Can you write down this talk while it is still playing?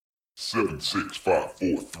7, 6, 5,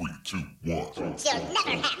 4, 3, 2, 1. You'll never have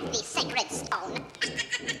the sacred stone.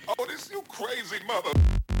 Oh, this you crazy mother.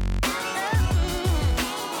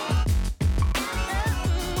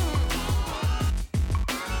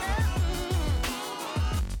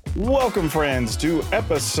 Welcome, friends, to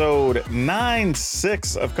episode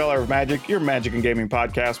 96 of Color of Magic, your magic and gaming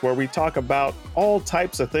podcast, where we talk about all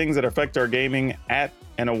types of things that affect our gaming at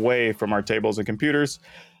and away from our tables and computers.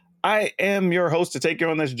 I am your host to take you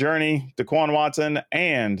on this journey, DeQuan Watson,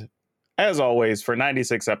 and as always, for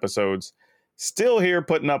 96 episodes, still here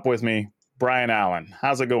putting up with me, Brian Allen.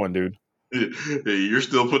 How's it going, dude? You're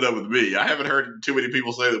still putting up with me. I haven't heard too many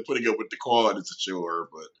people say that putting up with DeQuan is a chore,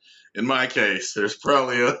 but in my case, there's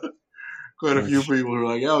probably quite a few people who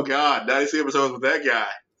are like, oh, God, 96 episodes with that guy.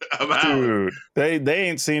 I'm out. Dude, they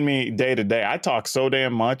ain't seen me day to day. I talk so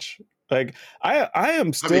damn much. Like, I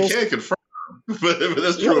am still... I mean, can't confirm, but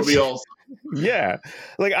that's true of me also. Yeah.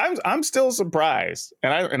 Like, I'm still surprised.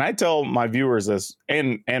 And I tell my viewers this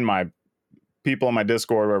and my people on my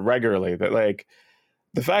Discord regularly that, like,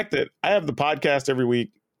 the fact that I have the podcast every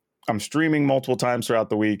week, I'm streaming multiple times throughout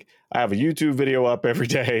the week, I have a YouTube video up every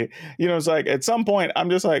day. You know, it's like at some point I'm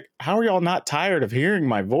just like, how are y'all not tired of hearing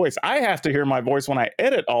my voice? I have to hear my voice when I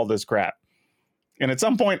edit all this crap. And at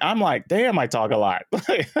some point I'm like, damn, I talk a lot.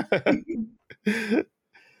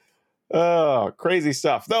 Oh, crazy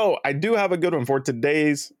stuff. Though I do have a good one for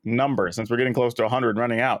today's number, since we're getting close to 100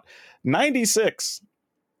 running out. 96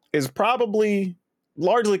 is probably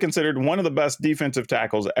largely considered one of the best defensive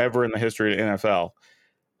tackles ever in the history of the NFL,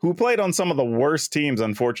 who played on some of the worst teams,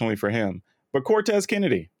 unfortunately for him. But Cortez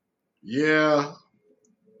Kennedy. Yeah,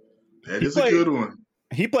 that is a good one.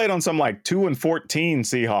 He played on some like 2-14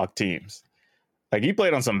 Seahawk teams. Like, he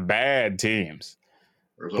played on some bad teams.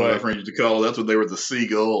 Or some of my friends used to call, that's what they were, the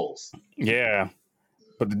Seagulls. Yeah.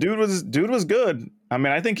 But the dude was good. I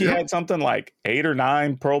mean, I think he had something like 8 or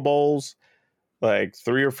 9 Pro Bowls, like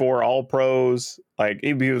 3 or 4 All Pros. Like,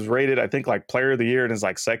 he was rated, I think, like Player of the Year in his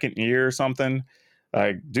like second year or something.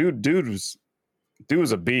 Like, dude was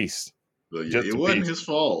a beast. But yeah, it wasn't his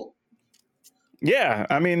fault. Yeah,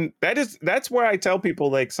 I mean, that's where I tell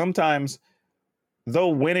people, like, sometimes, though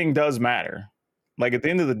winning does matter, like, at the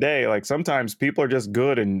end of the day, like, sometimes people are just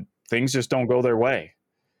good and things just don't go their way.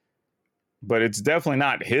 But it's definitely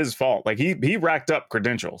not his fault. Like, he racked up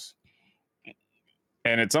credentials.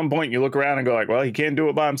 And at some point you look around and go like, well, he can't do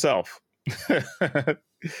it by himself.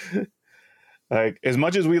 Like, as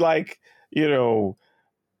much as we like, you know,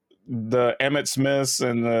 the Emmitt Smiths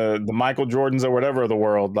and the Michael Jordans or whatever of the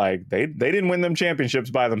world, like, they didn't win them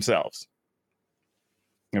championships by themselves.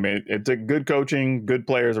 I mean, it took good coaching, good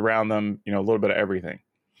players around them, you know, a little bit of everything.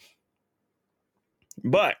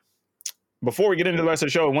 But before we get into the rest of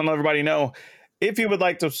the show, I want to let everybody know, if you would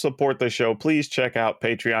like to support the show, please check out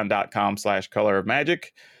patreon.com/colorofmagic.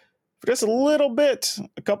 For just a little bit,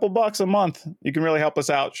 a couple bucks a month, you can really help us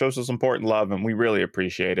out, show us some support and love, and we really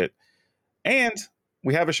appreciate it. And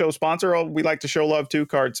we have a show sponsor we like to show love to,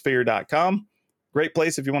 cardsphere.com. Great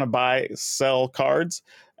place if you want to buy, sell cards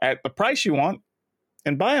at the price you want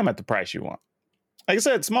and buy them at the price you want. Like I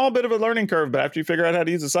said, small bit of a learning curve, but after you figure out how to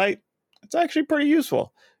use the site, it's actually pretty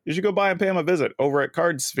useful. You should go by and pay them a visit over at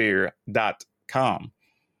cardsphere.com.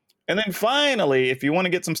 And then finally, if you want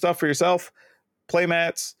to get some stuff for yourself,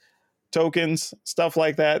 playmats, tokens, stuff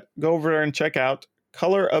like that, go over there and check out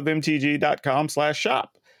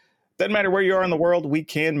colorofmtg.com/shop. Doesn't matter where you are in the world, we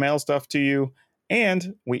can mail stuff to you.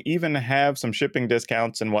 And we even have some shipping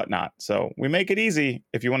discounts and whatnot. So we make it easy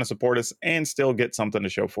if you want to support us and still get something to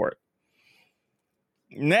show for it.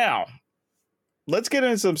 Now, let's get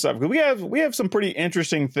into some stuff. We have some pretty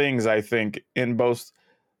interesting things, I think, in both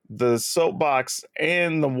the soapbox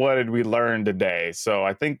and the what did we learn today. So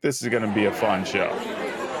I think this is going to be a fun show.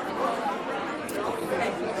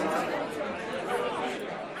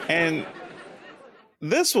 And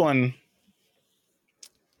this one,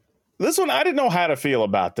 I didn't know how to feel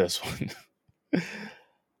about this one.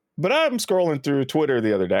 But I'm scrolling through Twitter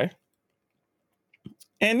the other day.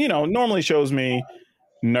 And, you know, normally shows me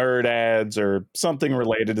nerd ads or something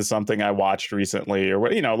related to something I watched recently or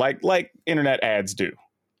what, you know, like internet ads do.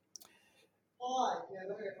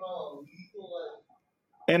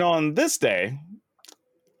 And on this day,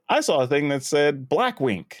 I saw a thing that said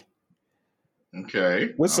Blackwink.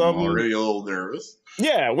 Okay. With I'm already a little nervous.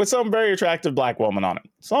 Yeah, with some very attractive black woman on it.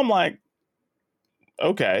 So I'm like,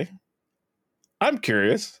 okay, I'm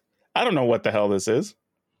curious. I don't know what the hell this is.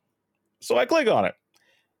 So I click on it.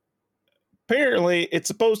 Apparently, it's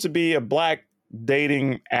supposed to be a black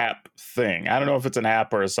dating app thing. I don't know if it's an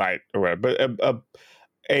app or a site or whatever, but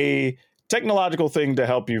a technological thing to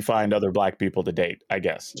help you find other black people to date, I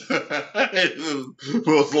guess. The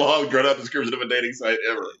most long drawn out description of a dating site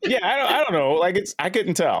ever. Yeah, I don't know. Like I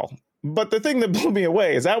couldn't tell. But the thing that blew me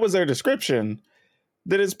away is that was their description,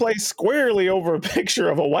 that is placed squarely over a picture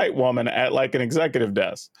of a white woman at like an executive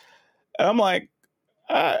desk. And I'm like,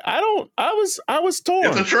 I was torn.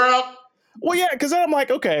 It's a trap. Well, yeah, because then I'm like,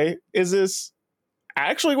 okay, is this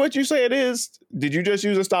actually what you say it is? Did you just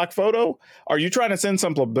use a stock photo? Are you trying to send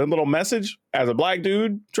some little message as a black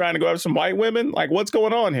dude trying to go after some white women? Like, what's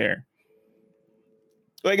going on here?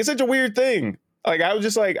 Like, it's such a weird thing. Like, I was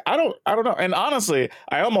just like, I don't know. And honestly,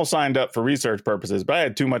 I almost signed up for research purposes, but I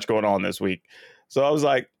had too much going on this week. So I was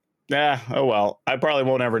like, oh well, I probably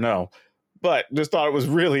won't ever know. But just thought it was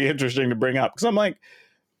really interesting to bring up. Because I'm like,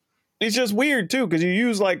 it's just weird too, because you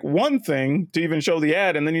use like one thing to even show the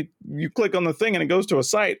ad, and then you click on the thing and it goes to a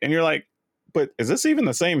site, and you're like, but is this even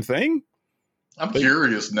the same thing? I'm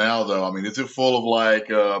curious now, though. I mean, is it full of like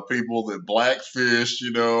people that blackfish,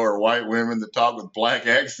 or white women that talk with black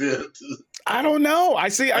accents? I don't know. I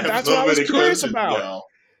see. That's what I was curious about. Now.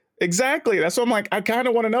 Exactly. That's what I'm like. I kind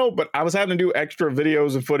of want to know, but I was having to do extra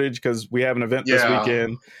videos and footage because we have an event this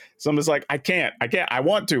weekend. So I'm just like, I can't. I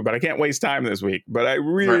want to, but I can't waste time this week. But I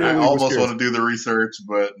really, I almost want to do the research,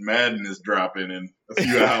 but Madden is dropping in a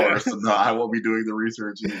few hours, so no, I won't be doing the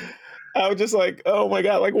research either. I was just like, oh my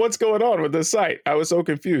God, like what's going on with this site? I was so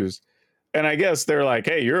confused. And I guess they're like,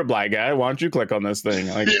 hey, you're a black guy. Why don't you click on this thing?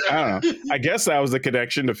 Like, I don't know. I guess that was the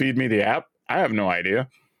connection to feed me the app. I have no idea.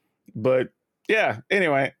 But yeah,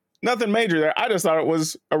 anyway, nothing major there. I just thought it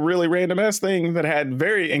was a really random ass thing that had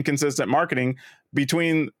very inconsistent marketing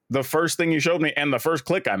between the first thing you showed me and the first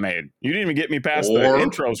click I made. You didn't even get me past the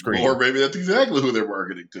intro screen. Or maybe that's exactly who they're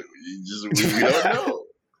marketing to. We don't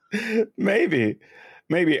know. Maybe.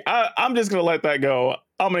 I'm just going to let that go.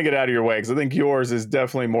 I'm going to get out of your way because I think yours is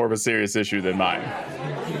definitely more of a serious issue than mine.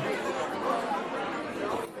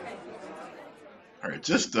 All right,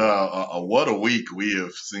 just what a week we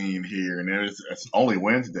have seen here, and it's only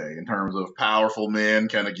Wednesday in terms of powerful men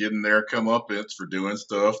kind of getting their comeuppance for doing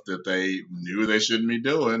stuff that they knew they shouldn't be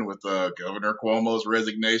doing with Governor Cuomo's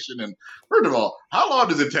resignation. And first of all, how long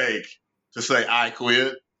does it take to say I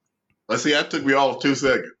quit? Let's see, that took me all of 2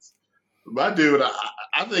 seconds. My dude,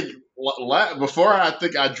 I think before I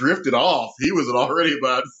drifted off, he was already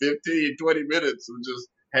about 15, 20 minutes of just,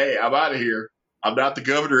 hey, I'm out of here. I'm not the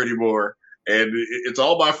governor anymore. And it's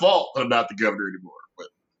all my fault I'm not the governor anymore. But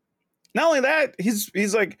not only that,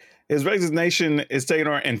 he's like, his resignation is taken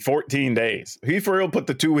on in 14 days. He for real put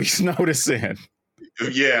the 2 weeks notice in.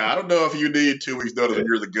 Yeah, I don't know if you need 2 weeks notice when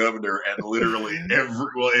you're the governor and literally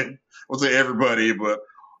I'll say everybody, but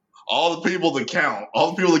all the people that count,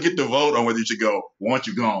 all the people that get to vote on whether you should go, want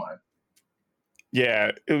you gone.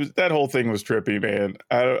 Yeah, that whole thing was trippy, man.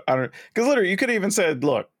 I don't, because literally you could have even said,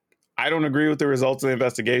 look, I don't agree with the results of the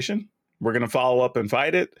investigation. We're going to follow up and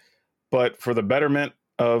fight it. But for the betterment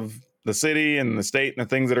of the city and the state and the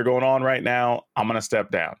things that are going on right now, I'm going to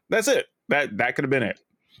step down. That's it. That could have been it.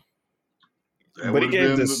 That would have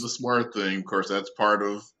been the smart thing. Of course, that's part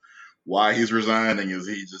of why he's resigning, is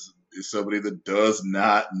he just is somebody that does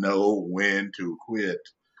not know when to quit.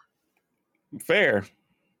 Fair.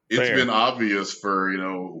 It's been obvious for,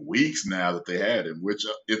 weeks now that they had him, which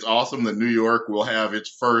it's awesome that New York will have its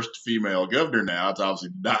first female governor now. It's obviously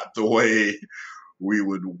not the way we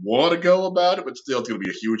would want to go about it, but still it's going to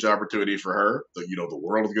be a huge opportunity for her. The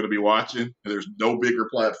world is going to be watching. There's no bigger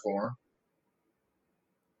platform.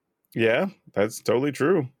 Yeah, that's totally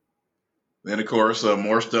true. Then, of course,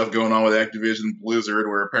 more stuff going on with Activision Blizzard,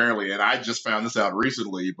 where apparently, and I just found this out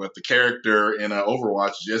recently, but the character in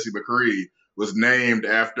Overwatch, Jesse McCree, was named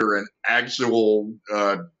after an actual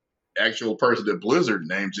person at Blizzard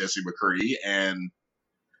named Jesse McCree. And,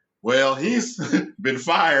 well, he's been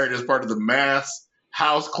fired as part of the mass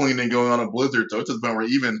house cleaning going on at Blizzard. So it's to the point where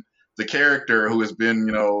even the character who has been,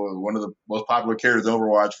 one of the most popular characters in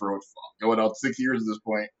Overwatch for going on 6 years at this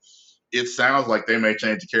point, it sounds like they may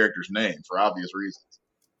change the character's name for obvious reasons.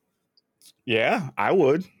 Yeah, I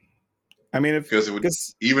would. I mean,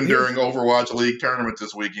 even during Overwatch League tournaments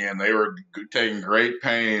this weekend, they were taking great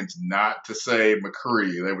pains not to say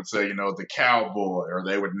McCree. They would say, the cowboy, or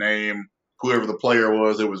they would name whoever the player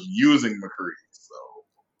was that was using McCree. So,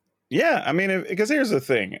 yeah, I mean, because here's the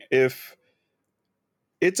thing: if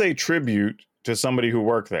it's a tribute to somebody who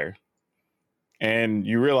worked there, and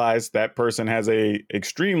you realize that person has a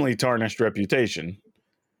extremely tarnished reputation,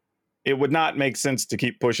 it would not make sense to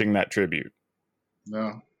keep pushing that tribute.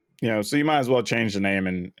 No. So you might as well change the name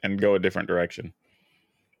and go a different direction.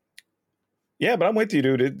 Yeah, but I'm with you,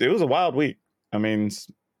 dude. It was a wild week. I mean,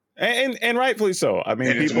 And rightfully so. I mean,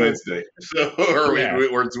 And it's people. Wednesday, so or Yeah.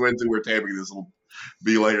 it's Wednesday. We're taping this. Will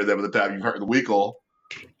be later than by the time you've heard the week will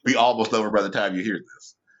be almost over by the time you hear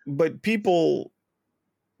this. But people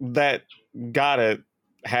that got it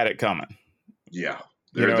had it coming. Yeah.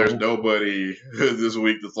 You know? There's nobody this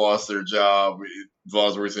week that's lost their job. As long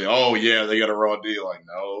as we say, oh, yeah, they got a raw deal. Like,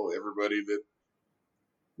 no, everybody that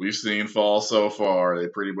we've seen fall so far, they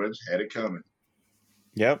pretty much had it coming.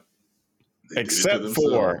 Yep. They did it to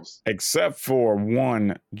themselves. Except for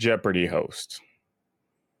one Jeopardy host.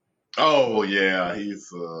 Oh, yeah,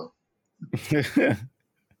 he's...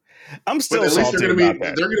 I'm still but at least salty they're about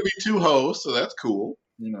that. They're going to be two hosts, so that's cool,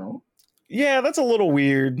 you know. Yeah, that's a little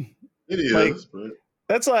weird. It is, like, but...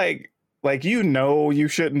 That's like you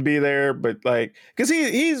shouldn't be there, but like, because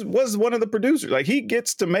he was one of the producers. Like, he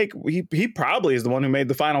gets to make, he probably is the one who made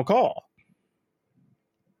the final call.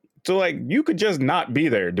 So like, you could just not be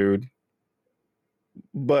there, dude.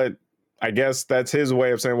 But I guess that's his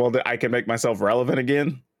way of saying, well, I can make myself relevant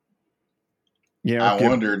again. You know, I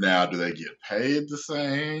wonder now, do they get paid the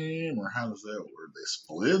same, or how does that work? They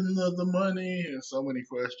splitting the money? And so many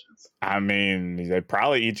questions. I mean, they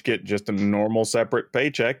probably each get just a normal separate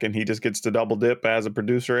paycheck, and he just gets to double dip as a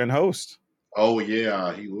producer and host. Oh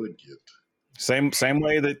yeah, he would get. Same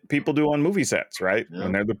way that people do on movie sets, right? Yeah.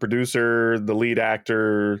 When they're the producer, the lead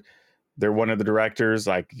actor, they're one of the directors.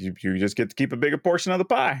 Like, you just get to keep a bigger portion of the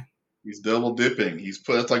pie. He's double dipping.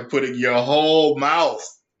 It's like putting your whole mouth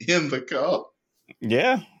in the cup.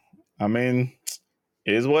 Yeah, I mean,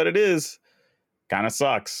 it is what it is. Kind of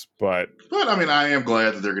sucks, but I mean, I am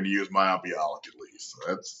glad that they're going to use Mayim Bialik at least. So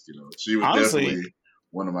that's, she was honestly, definitely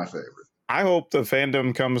one of my favorites. I hope the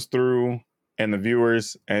fandom comes through and the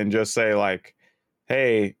viewers and just say like,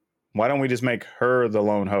 hey, why don't we just make her the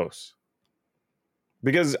lone host?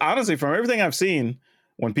 Because honestly, from everything I've seen,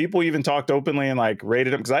 when people even talked openly and like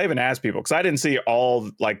rated him, because I even asked people, because I didn't see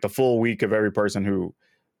all like the full week of every person who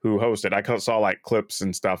hosted. I saw like clips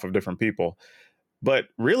and stuff of different people. But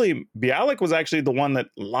really, Bialik was actually the one that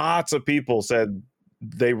lots of people said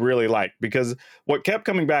they really liked, because what kept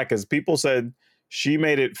coming back is people said she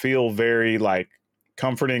made it feel very like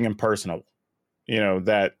comforting and personal,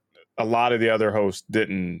 that a lot of the other hosts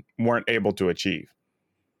weren't able to achieve.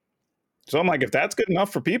 So I'm like, if that's good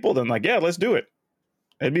enough for people, then like, yeah, let's do it.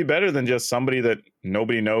 It'd be better than just somebody that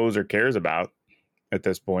nobody knows or cares about at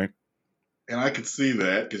this point. And I could see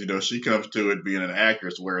that because, she comes to it being an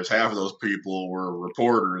actress, whereas half of those people were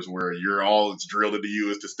reporters where all it's drilled into you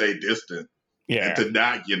is to stay distant and to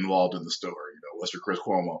not get involved in the story. Unless you're Chris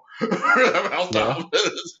Cuomo.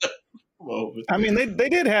 I mean, they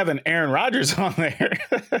did have an Aaron Rodgers on there.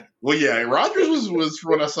 Well, yeah, Rodgers was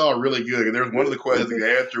when I saw really good. And there's one of the questions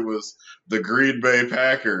the answer was the Green Bay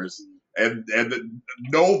Packers, and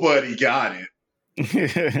nobody got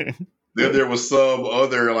it. Then there was some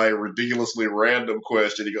other like ridiculously random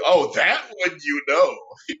question. You go, oh, that one,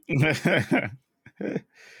 But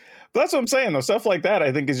that's what I'm saying, though. Stuff like that,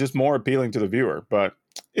 I think, is just more appealing to the viewer. But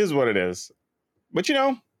is what it is. But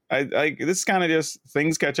I this is kind of just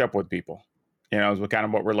things catch up with people. Is kind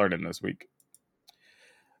of what we're learning this week.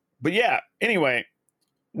 But yeah, anyway,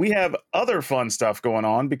 we have other fun stuff going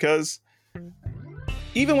on because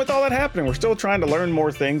even with all that happening, we're still trying to learn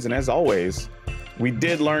more things. And as always, we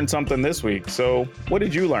did learn something this week. So what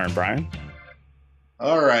did you learn, Brian?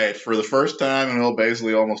 All right. For the first time in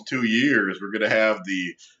basically almost 2 years, we're going to have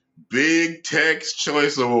the Big Tex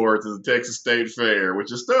Choice Awards at the Texas State Fair,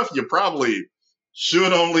 which is stuff you probably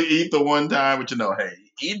should only eat the one time. But hey,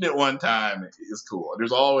 eating it one time is cool.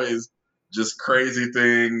 There's always just crazy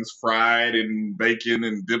things fried in bacon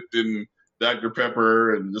and dipped in Dr.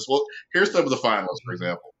 Pepper. And here's some of the finalists, for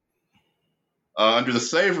example. Under the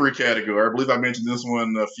savory category, I believe I mentioned this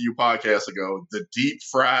one a few podcasts ago, the deep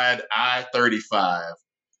fried I-35,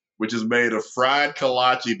 which is made of fried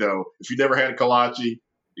kolache dough. If you've never had a kolache,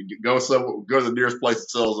 go to the nearest place that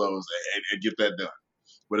sells those and get that done.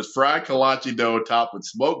 But it's fried kolache dough topped with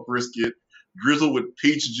smoked brisket, drizzled with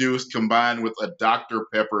peach juice combined with a Dr.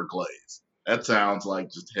 Pepper glaze. That sounds like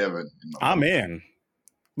just heaven. I'm in.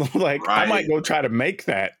 Like, right. I might go try to make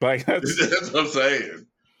that. Like, that's what I'm saying.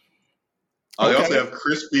 They also have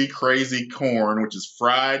crispy, crazy corn, which is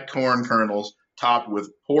fried corn kernels topped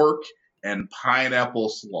with pork and pineapple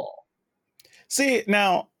slaw. See,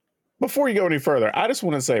 now, before you go any further, I just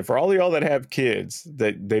want to say, for all of y'all that have kids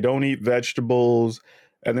that they don't eat vegetables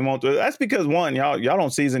and they won't do it, that's because, one, y'all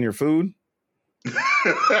don't season your food.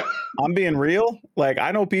 I'm being real. Like,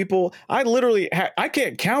 I know people, I literally, I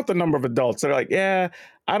can't count the number of adults that are like, yeah,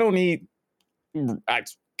 I don't eat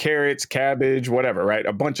carrots, cabbage, whatever, right?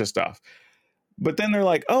 A bunch of stuff. But then they're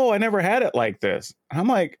like, oh, I never had it like this. I'm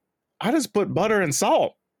like, I just put butter and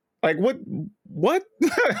salt. Like what?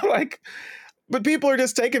 Like, but people are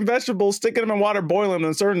just taking vegetables, sticking them in water, boiling them,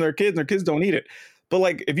 and serving their kids, and their kids don't eat it. But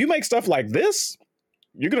like, if you make stuff like this,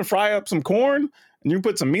 you're gonna fry up some corn and you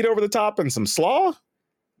put some meat over the top and some slaw.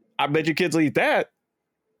 I bet your kids will eat that.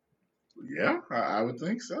 Yeah, I would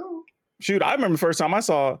think so. Shoot, I remember the first time I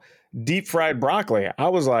saw deep fried broccoli. I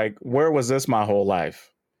was like, where was this my whole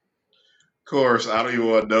life? Of course, I don't even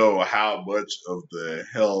want to know how much of the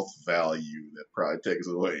health value that probably takes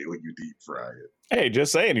away when you deep fry it. Hey,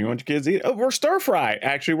 just saying, you want your kids to eat? Oh, or stir fry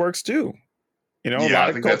actually works too. You know, a Yeah, I lot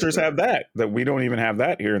of think that's cultures fair. have that we don't even have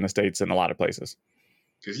that here in the States in a lot of places.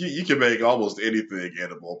 Because you can make almost anything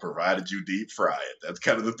edible provided you deep fry it. That's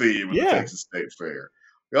kind of the theme of the Yeah. Texas State Fair.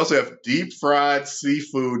 We also have deep fried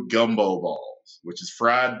seafood gumbo balls, which is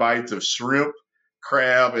fried bites of shrimp,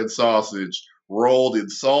 crab, and sausage rolled in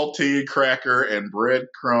saltine cracker and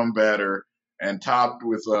breadcrumb batter and topped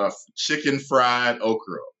with chicken fried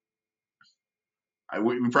okra.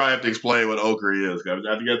 We probably have to explain what okra is. 'Cause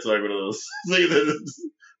I think that's like one of those things that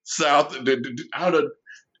South. I don't know.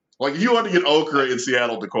 Like, if you want to get okra in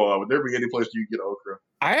Seattle, Daquan, would there be any place you can get okra?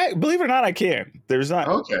 I believe it or not, I can. There's not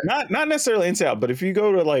Okay. not necessarily in Seattle, but if you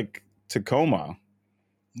go to like Tacoma,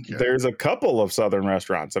 Okay. there's a couple of Southern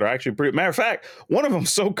restaurants that are actually pretty. Matter of fact, one of them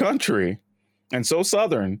so country and so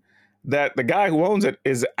Southern that the guy who owns it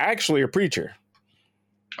is actually a preacher.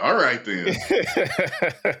 All right, then.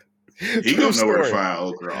 He True don't know where to story. find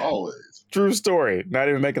okra always. True story. Not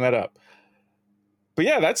even making that up. But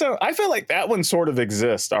yeah, I feel like that one sort of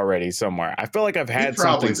exists already somewhere. I feel like I've had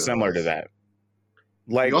probably something similar to does. that.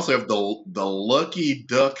 Like, You also have the Lucky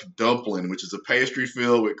Duck Dumpling, which is a pastry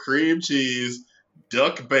filled with cream cheese,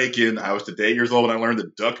 duck bacon. I was today years old when I learned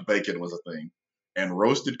that duck bacon was a thing, and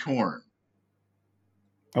roasted corn.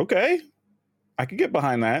 okay, I could get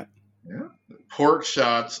behind that. Yeah. Pork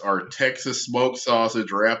shots are Texas smoked sausage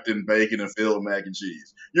wrapped in bacon and filled with mac and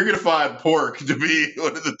cheese. You're going to find pork to be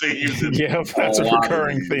one of the themes. in Yeah, that's a lot of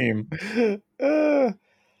recurring these. theme.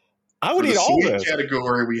 I would For eat the all sweet this.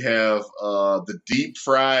 category, we have the deep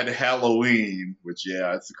fried Halloween, which,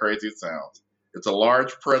 yeah, it's the crazy it sounds. It's a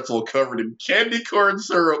large pretzel covered in candy corn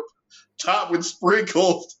syrup, topped with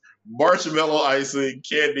sprinkles, marshmallow icing,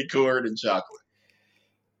 candy corn, and chocolate.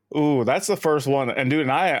 Ooh, that's the first one. And dude,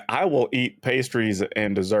 I will eat pastries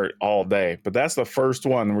and dessert all day, but that's the first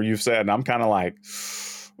one where you've said, and I'm kind of like,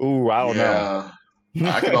 ooh, I don't know.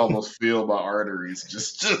 I can almost feel my arteries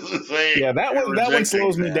just saying. Yeah, that one rejecting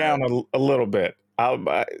slows me that. down a little bit.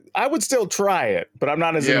 I would still try it, but I'm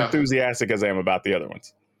not as Yeah. enthusiastic as I am about the other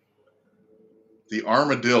ones. The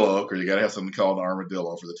armadillo, because you got to have something called an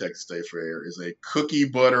armadillo for the Texas State Fair, is a cookie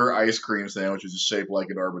butter ice cream sandwich which is shaped like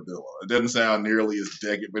an armadillo. It doesn't sound nearly as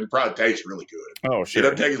decadent, but it probably tastes really good. Oh, It sure.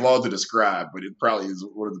 doesn't take as long to describe, but it probably is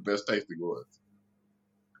one of the best tasting ones.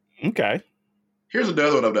 Okay. Here's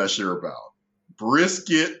another one I'm not sure about.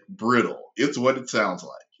 Brisket brittle. It's what it sounds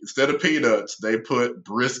like. Instead of peanuts, they put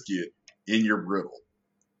brisket in your brittle.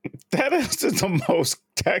 That is the most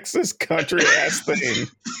Texas country ass thing.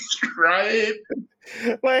 Right?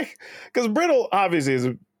 Like, because brittle obviously is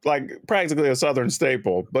like practically a Southern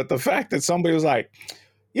staple, but the fact that somebody was like,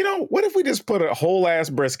 you know, what if we just put a whole ass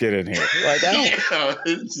brisket in here? Like, I don't Yeah,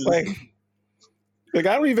 it's just, like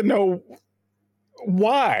I don't even know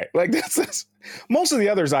why. Like, that's most of the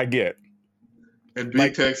others I get. and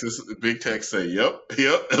like- Big Tex say, yep,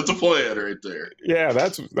 that's a plan right there. Yeah,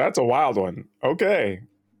 that's a wild one. Okay.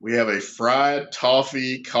 We have a fried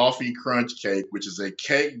toffee coffee crunch cake, which is a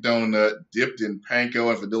cake donut dipped in panko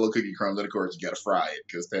and vanilla cookie crumbs. And of course, you got to fry it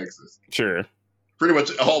because Texas. Sure. Pretty much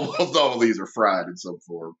almost all of these are fried in some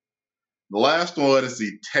form. The last one is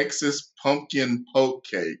the Texas pumpkin poke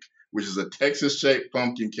cake, which is a Texas-shaped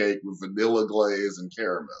pumpkin cake with vanilla glaze and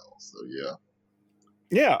caramel. So yeah.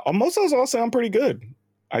 Yeah, most of those all sound pretty good.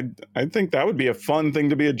 I think that would be a fun thing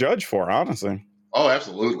to be a judge for, honestly. Oh,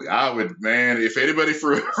 absolutely. I would, man, if anybody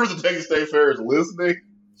for the Texas State Fair is listening,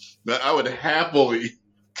 I would happily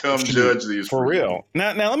come judge these For you. real.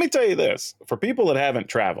 Now let me tell you this. For people that haven't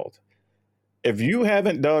traveled, if you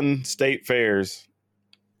haven't done state fairs,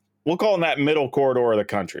 we'll call them that middle corridor of the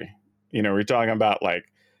country. You know, we're talking about like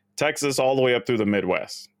Texas all the way up through the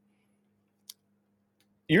Midwest.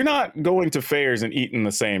 You're not going to fairs and eating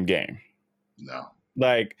the same game. No.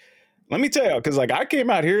 Like, let me tell you, because like I came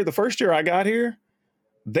out here the first year I got here,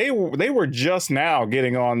 they were just now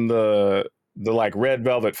getting on the like red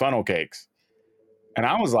velvet funnel cakes, and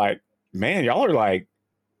I was like, man, y'all are like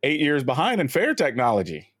 8 years behind in fair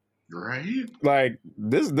technology. Right? Like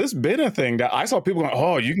this been a thing that I saw people going,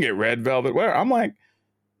 oh, you can get red velvet where? I'm like,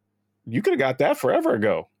 you could have got that forever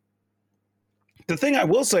ago. The thing I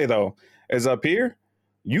will say though is up here,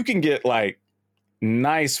 you can get like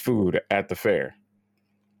nice food at the fair.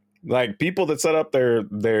 Like people that set up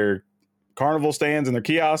their carnival stands and their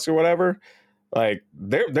kiosks or whatever, like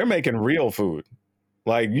they're making real food.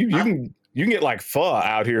 Like you can get like pho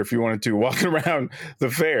out here if you wanted to walking around the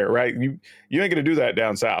fair, right? You ain't gonna do that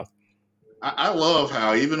down south. I love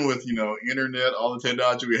how even with internet, all the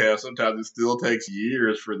technology we have, sometimes it still takes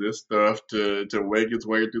years for this stuff to make its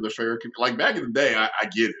way through the fair. Like back in the day, I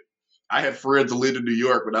get it. I had friends who lived in New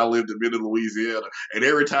York when I lived in Midland, Louisiana, and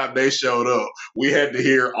every time they showed up, we had to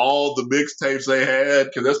hear all the mixtapes they had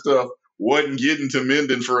because that stuff wasn't getting to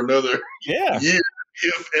Minden for another Yeah. year,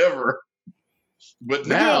 if ever. But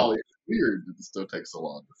now it's weird that the stuff takes so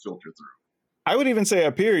long to filter through. I would even say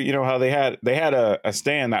up here, how they had a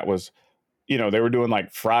stand that was, they were doing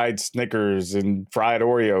like fried Snickers and fried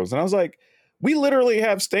Oreos. And I was like, we literally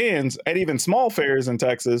have stands at even small fairs in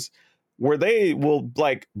Texas where they will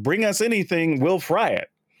like bring us anything, we'll fry it.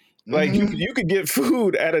 Like you could get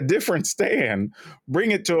food at a different stand,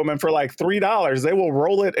 bring it to them, and for like $3, they will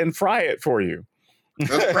roll it and fry it for you.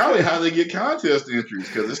 That's probably how they get contest entries,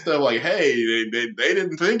 because it's stuff like, hey, they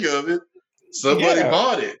didn't think of it. Somebody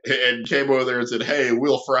bought it and came over there and said, hey,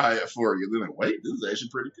 we'll fry it for you. Then like, wait, this is actually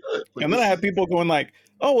pretty good. And then I have people going like,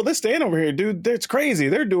 oh, well, this stand over here, dude, that's crazy.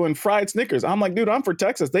 They're doing fried Snickers. I'm like, dude, I'm for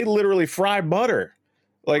Texas. They literally fry butter.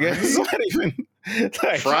 Like, it's not even...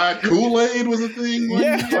 Like, fried Kool-Aid was a thing.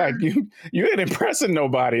 Like you ain't impressing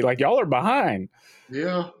nobody. Like y'all are behind.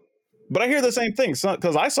 Yeah. But I hear the same thing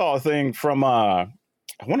because I saw a thing from I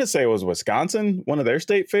want to say it was Wisconsin, one of their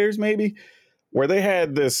state fairs maybe, where they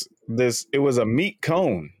had this it was a meat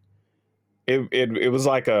cone. It was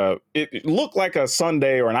like it looked like a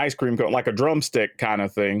sundae or an ice cream cone, like a drumstick kind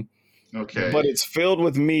of thing. Okay. But it's filled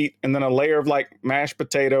with meat and then a layer of like mashed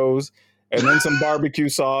potatoes and then some barbecue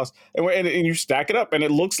sauce, and you stack it up, and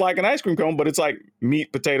it looks like an ice cream cone, but it's like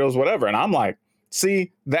meat, potatoes, whatever. And I'm like,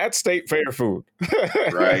 see, that's state fair food.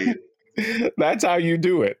 Right. That's how you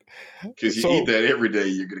do it. Because you eat that every day,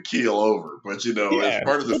 you're going to keel over. But, it's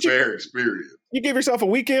part of the fair experience. You give yourself a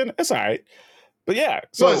weekend, it's all right. But yeah.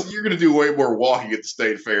 So plus, you're going to do way more walking at the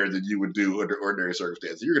state fair than you would do under ordinary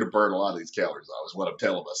circumstances. You're going to burn a lot of these calories off, is what I'm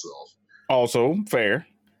telling myself. Also fair.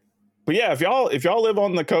 But yeah, if y'all live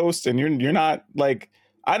on the coast and you're not like,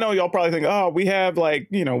 I know y'all probably think, oh, we have like,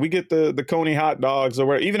 we get the Coney hot dogs or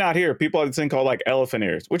whatever. Even out here, people have this thing called like elephant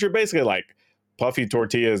ears, which are basically like puffy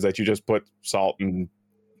tortillas that you just put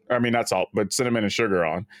not salt, but cinnamon and sugar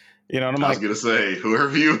on. And I'm I was gonna say,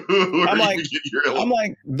 whoever you get your I'm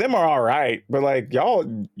like, them are all right, but like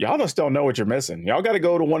y'all just don't know what you're missing. Y'all got to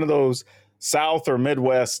go to one of those South or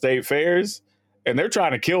Midwest state fairs, and they're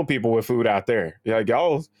trying to kill people with food out there. Like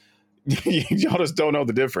y'all just don't know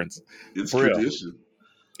the difference. It's for tradition.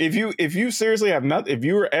 Real. If you seriously have not, if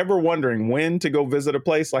you were ever wondering when to go visit a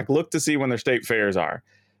place, like look to see when their state fairs are,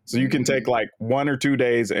 so you can take like 1 or 2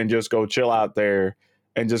 days and just go chill out there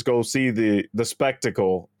and just go see the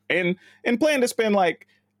spectacle and plan to spend like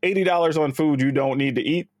 $80 on food you don't need to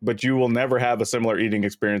eat, but you will never have a similar eating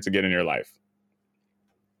experience again in your life.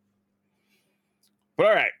 But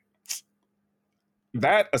all right,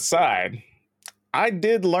 that aside, I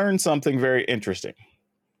did learn something very interesting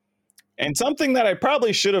and something that I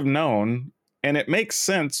probably should have known. And it makes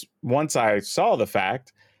sense once I saw the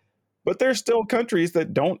fact, but there's still countries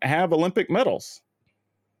that don't have Olympic medals.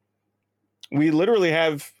 We literally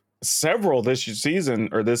have several this season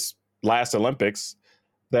or this last Olympics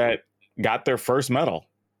that got their first medal.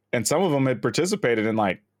 And some of them had participated in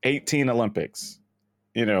like 18 Olympics,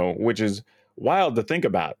 which is wild to think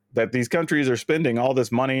about, that these countries are spending all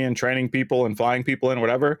this money and training people and flying people in,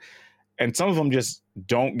 whatever, and some of them just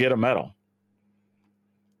don't get a medal.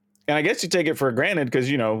 And I guess you take it for granted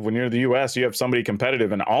because, when you're in the U.S., you have somebody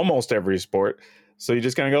competitive in almost every sport. So you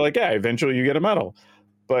just kind of go like, yeah, eventually you get a medal.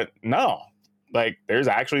 But no, like there's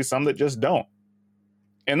actually some that just don't.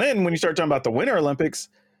 And then when you start talking about the Winter Olympics,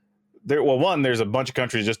 there's a bunch of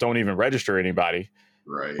countries just don't even register anybody.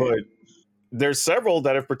 Right. But there's several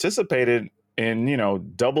that have participated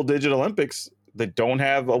in, double-digit Olympics that don't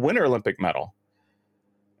have a Winter Olympic medal.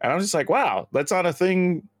 And I'm just like, wow, that's not a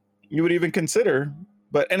thing you would even consider.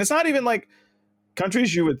 And it's not even like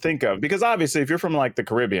countries you would think of, because obviously if you're from like the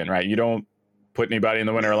Caribbean, right, you don't put anybody in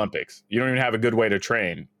the Winter Olympics. You don't even have a good way to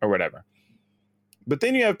train or whatever. But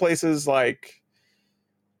then you have places like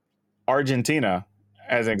Argentina,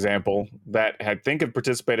 as an example, that have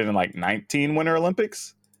participated in like 19 Winter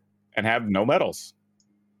Olympics and have no medals.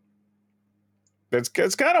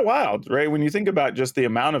 It's kind of wild, right? When you think about just the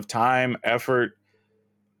amount of time, effort,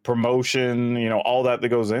 promotion, all that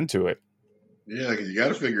goes into it. Yeah, because you got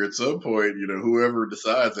to figure at some point, whoever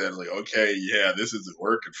decides that is like, okay, yeah, this isn't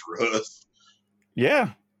working for us.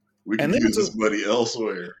 Yeah. We can And then use this money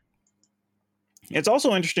elsewhere. It's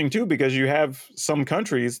also interesting, too, because you have some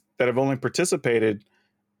countries that have only participated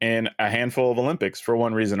in a handful of Olympics for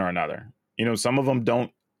one reason or another. Some of them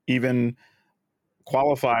don't even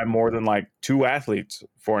qualify more than like 2 athletes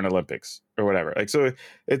for an Olympics or whatever. Like, so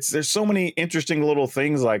there's so many interesting little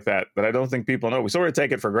things like that I don't think people know. We sort of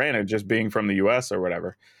take it for granted just being from the US or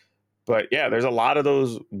whatever. But yeah, there's a lot of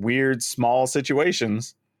those weird small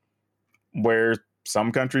situations where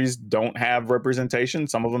some countries don't have representation.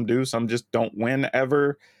 Some of them do. Some just don't win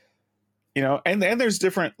ever. And there's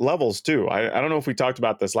different levels too. I don't know if we talked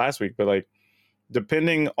about this last week, but like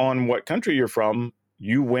depending on what country you're from,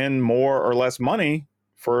 you win more or less money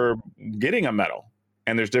for getting a medal.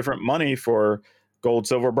 And there's different money for gold,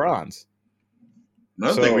 silver, bronze.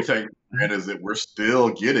 Another thing we take for granted is that we're still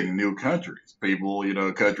getting new countries. People,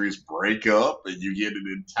 countries break up and you get an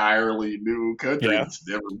entirely new country that's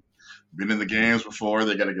never been in the games before.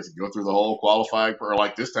 They got to go through the whole qualifying. Or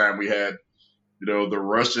like this time we had, the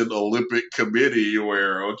Russian Olympic Committee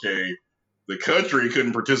where, okay, the country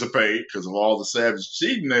couldn't participate because of all the savage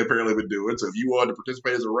cheating they apparently been doing. So if you wanted to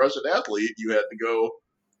participate as a Russian athlete, you had to go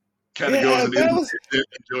as an and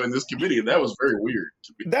join this committee. And that was very weird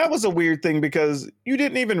to me. That was a weird thing because you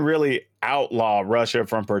didn't even really outlaw Russia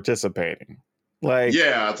from participating. Like,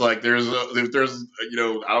 yeah, it's like there's I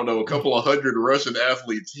don't know, a couple of hundred Russian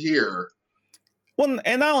athletes here. Well,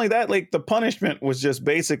 and not only that, like the punishment was just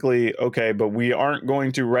basically, okay, but we aren't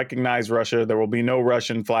going to recognize Russia. There will be no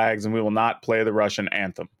Russian flags and we will not play the Russian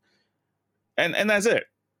anthem. And that's it.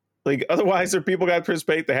 Like otherwise, their people got to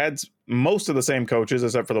participate. They had most of the same coaches,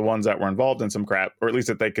 except for the ones that were involved in some crap, or at least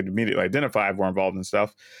that they could immediately identify if were involved in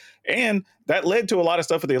stuff. And that led to a lot of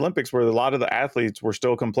stuff at the Olympics where a lot of the athletes were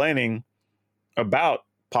still complaining about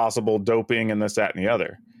possible doping and this, that, and the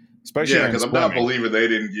other. Especially because I'm not believing they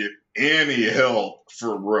didn't get any help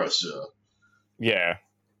from Russia. Yeah,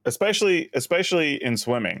 especially in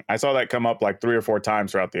swimming. I saw that come up like 3 or 4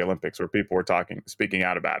 times throughout the Olympics where people were speaking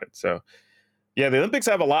out about it. So yeah, the Olympics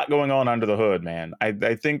have a lot going on under the hood, man.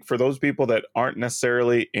 I think for those people that aren't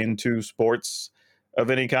necessarily into sports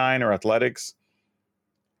of any kind or athletics,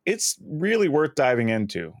 it's really worth diving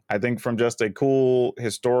into. I think from just a cool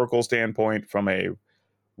historical standpoint, from a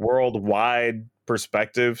worldwide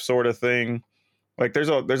perspective sort of thing, like there's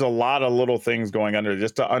a lot of little things going under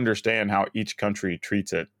just to understand how each country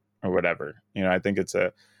treats it or whatever. I think it's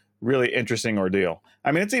a really interesting ordeal.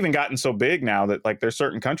 I mean, it's even gotten so big now that like there's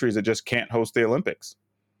certain countries that just can't host the Olympics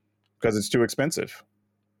because it's too expensive,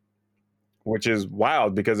 which is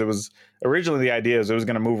wild because it was originally the idea is it was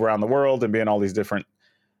going to move around the world and be in all these different,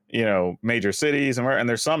 major cities and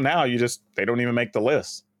there's some now they don't even make the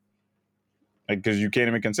list. Because you can't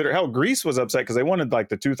even consider. Hell, Greece was upset because they wanted like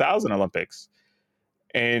the 2000 Olympics,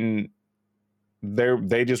 and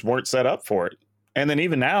they just weren't set up for it. And then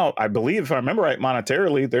even now, I believe, if I remember right,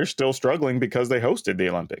 monetarily, they're still struggling because they hosted the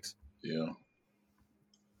Olympics. Yeah.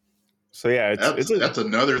 So yeah, that's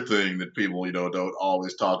another thing that people don't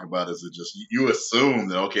always talk about is that just you assume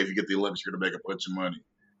that okay, if you get the Olympics, you're going to make a bunch of money,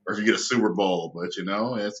 or if you get a Super Bowl, but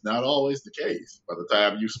it's not always the case. By the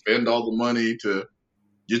time you spend all the money to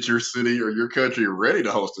get your city or your country ready to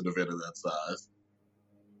host an event of that size.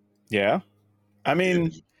 Yeah. I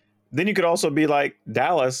mean, then you could also be like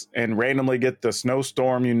Dallas and randomly get the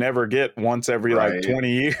snowstorm you never get once every like 20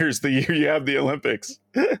 years, the year you have the Olympics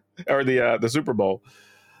or the Super Bowl.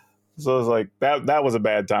 So it's like that was a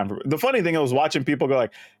bad time. The funny thing was watching people go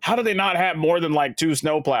like, how do they not have more than like 2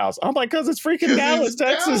 snowplows? I'm like, because it's freaking Dallas,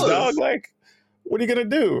 Texas, dog. Like, what are you going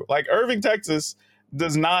to do? Like Irving, Texas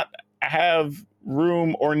does not have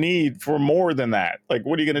room or need for more than that. Like,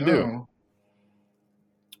 what are you going to do?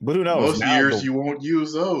 But who knows? Most years you won't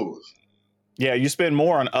use those. Yeah, you spend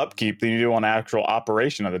more on upkeep than you do on actual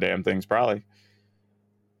operation of the damn things, probably.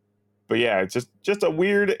 But yeah, it's just a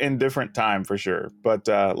weird and different time for sure. But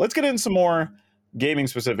let's get into some more gaming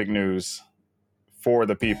specific news for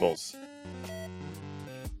the peoples.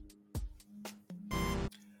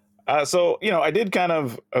 So, I did kind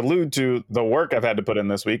of allude to the work I've had to put in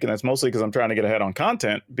this week, and that's mostly because I'm trying to get ahead on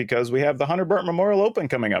content because we have the Hunter Burnt Memorial Open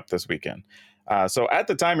coming up this weekend. So at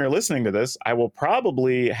the time you're listening to this, I will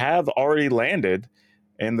probably have already landed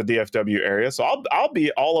in the DFW area. So I'll be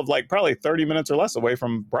all of like probably 30 minutes or less away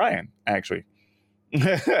from Brian, actually. In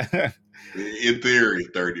theory,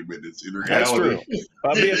 30 minutes. In reality, that's true.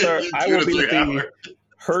 I will be at the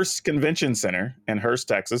Hearst Convention Center in Hearst,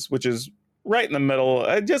 Texas, which is right in the middle,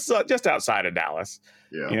 just outside of Dallas.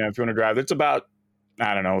 Yeah. If you want to drive, it's about,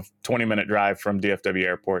 I don't know, 20-minute drive from DFW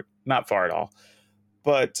Airport. not far at all.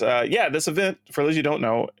 But yeah, this event, for those you don't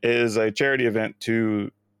know, is a charity event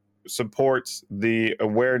to support the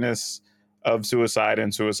awareness of suicide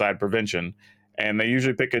and suicide prevention. And they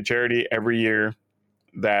usually pick a charity every year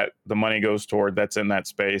that the money goes toward that's in that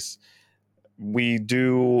space. We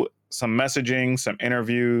do some messaging, some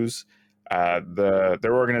interviews. Their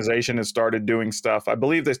organization has started doing stuff. I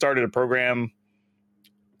believe they started a program,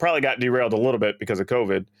 probably got derailed a little bit because of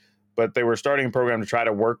COVID, but they were starting a program to try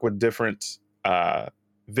to work with different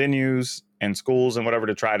venues and schools and whatever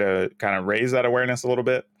to try to kind of raise that awareness a little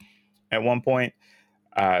bit at one point.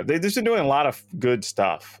 They've just been doing a lot of good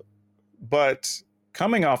stuff. But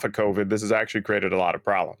coming off of COVID, this has actually created a lot of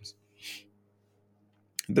problems.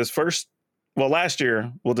 Last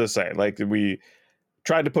year, we'll just say, like, we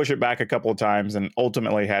tried to push it back a couple of times and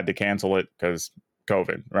ultimately had to cancel it because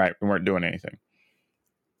COVID, right? We weren't doing anything.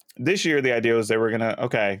 This year, the idea was they were going to,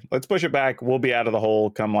 okay, let's push it back. We'll be out of the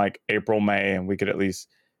hole come like April, May, and we could at least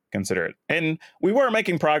consider it. And we were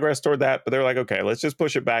making progress toward that, but they're like, okay, let's just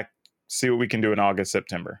push it back, see what we can do in August,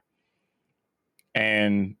 September.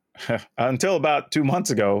 And until about 2 months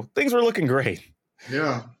ago, things were looking great.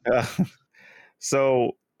 Yeah.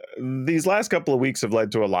 So these last couple of weeks have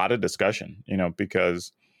led to a lot of discussion,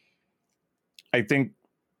 because I think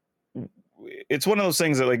it's one of those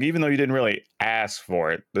things that, like, even though you didn't really ask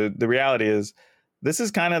for it, the reality is this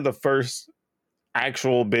is kind of the first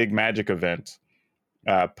actual big Magic event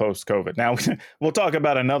post-COVID. Now, we'll talk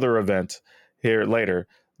about another event here later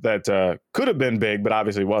that could have been big, but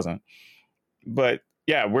obviously wasn't. But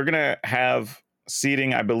yeah, we're going to have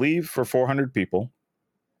seating, I believe, for 400 people.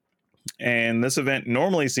 And this event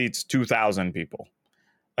normally seats 2,000 people.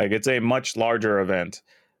 Like, it's a much larger event.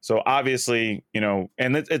 So obviously, and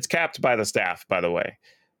it's capped by the staff, by the way.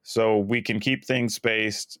 So we can keep things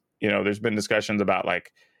spaced. There's been discussions about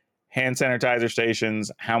like hand sanitizer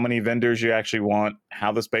stations, how many vendors you actually want,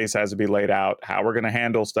 how the space has to be laid out, how we're going to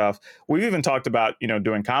handle stuff. We've even talked about,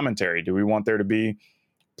 doing commentary. Do we want there to be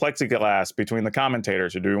plexiglass between the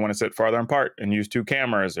commentators, or do we want to sit farther apart and use 2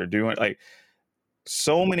 cameras, or doing like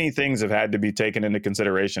so many things have had to be taken into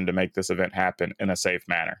consideration to make this event happen in a safe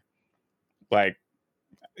manner. Like,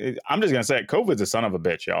 I'm just going to say it, COVID's a son of a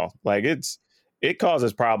bitch, y'all. Like, it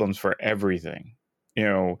causes problems for everything.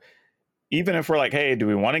 Even if we're like, hey, do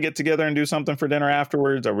we want to get together and do something for dinner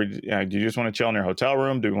afterwards? Or do you just want to chill in your hotel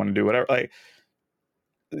room? Do we want to do whatever? Like,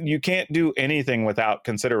 you can't do anything without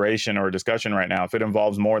consideration or discussion right now if it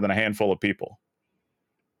involves more than a handful of people.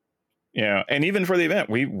 And even for the event,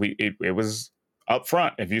 it was up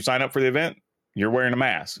front. If you sign up for the event, you're wearing a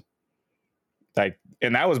mask. Like,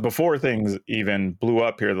 and that was before things even blew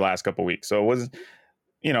up here the last couple of weeks. So it was,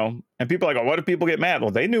 and people are like, oh, what if people get mad?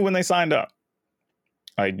 Well, they knew when they signed up.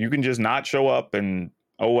 Like, you can just not show up and,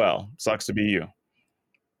 oh, well, sucks to be you.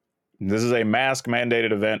 This is a mask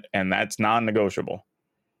mandated event, and that's non-negotiable.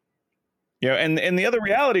 And the other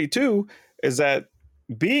reality too is that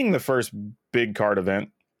being the first big card event,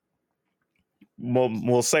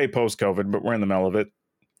 we'll say post-COVID, but we're in the middle of it.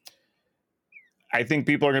 I think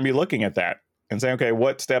people are going to be looking at that and saying, okay,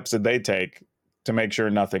 what steps did they take to make sure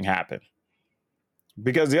nothing happened?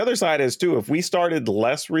 Because the other side is too, if we started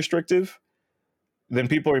less restrictive, then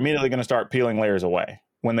people are immediately going to start peeling layers away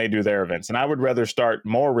when they do their events. And I would rather start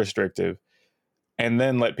more restrictive and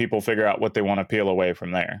then let people figure out what they want to peel away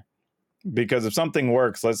from there. Because if something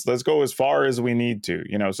works, let's go as far as we need to,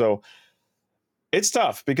 so it's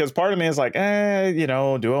tough because part of me is like, do I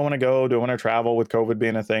want to go? Do I want to travel with COVID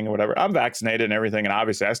being a thing or whatever? I'm vaccinated and everything. And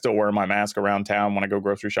obviously I still wear my mask around town when I go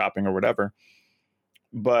grocery shopping or whatever.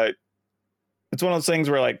 But it's one of those things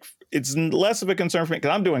where, like, it's less of a concern for me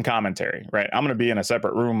because I'm doing commentary, right? I'm going to be in a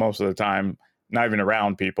separate room most of the time, not even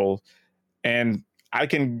around people. And I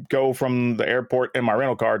can go from the airport in my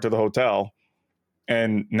rental car to the hotel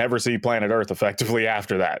and never see planet Earth effectively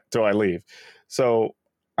after that till I leave. So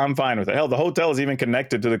I'm fine with it. Hell, the hotel is even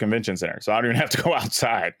connected to the convention center, so I don't even have to go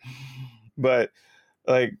outside. But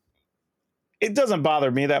like, it doesn't bother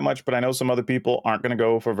me that much, but I know some other people aren't going to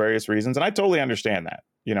go for various reasons. And I totally understand that.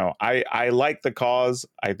 I like the cause.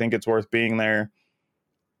 I think it's worth being there,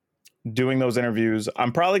 doing those interviews.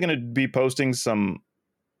 I'm probably going to be posting some,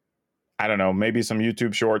 I don't know, maybe some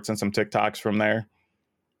YouTube shorts and some TikToks from there.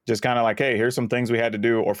 Just kind of like, hey, here's some things we had to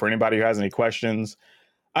do. Or for anybody who has any questions,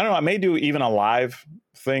 I don't know, I may do even a live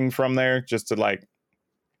thing from there just to like,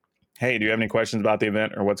 hey, do you have any questions about the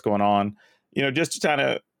event or what's going on? Just to kind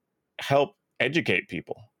of help educate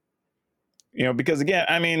people. Because again,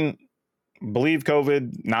 I mean, believe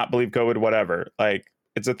COVID, not believe COVID, whatever. Like,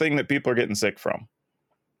 it's a thing that people are getting sick from.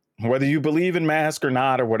 Whether you believe in masks or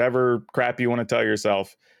not, or whatever crap you want to tell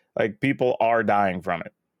yourself, like, people are dying from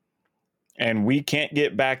it. And we can't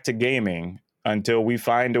get back to gaming until we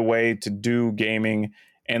find a way to do gaming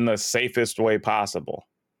in the safest way possible.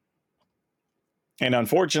 And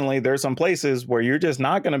unfortunately, there's some places where you're just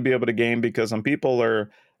not going to be able to game because some people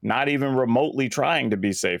are not even remotely trying to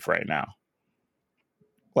be safe right now.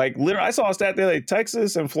 Like, literally, I saw a stat the other day,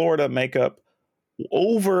 Texas and Florida make up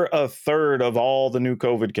over a third of all the new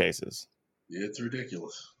COVID cases. Yeah, it's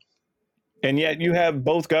ridiculous. And yet you have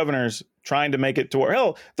both governors trying to make it to where,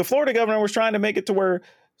 hell, the Florida governor was trying to make it to where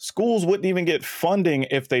schools wouldn't even get funding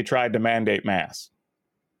if they tried to mandate masks.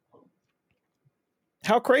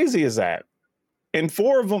 How crazy is that? And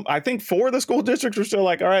four of them, I think four of the school districts were still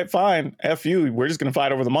like, all right, fine, F you. We're just going to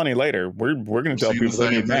fight over the money later. We're going to tell people the they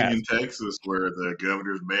need same thing masks. in Texas where the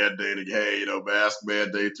governor's mandating, hey, mask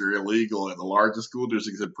mandates are illegal. And the largest school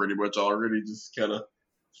districts had pretty much already just kind of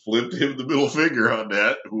flipped him the middle finger on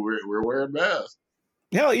that. We're wearing masks.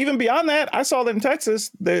 Hell, even beyond that, I saw that in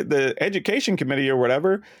Texas, the education committee or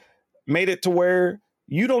whatever made it to where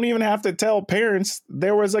you don't even have to tell parents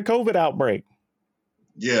there was a COVID outbreak.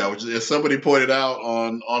 Yeah, which as somebody pointed out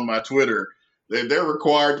on my Twitter, they're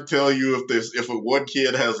required to tell you if one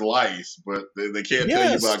kid has lice, but they can't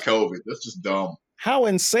tell you about COVID. That's just dumb. How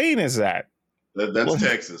insane is that? That's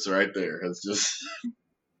Texas right there. It's just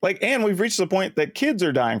like, and we've reached the point that kids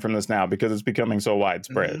are dying from this now because it's becoming so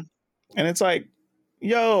widespread. Mm-hmm. And it's like,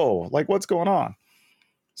 yo, like what's going on?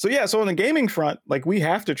 So yeah, so on the gaming front, like we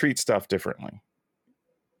have to treat stuff differently.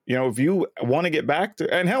 You know, if you want to get back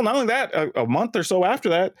to, and hell, not only that, a month or so after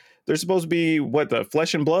that, there's supposed to be the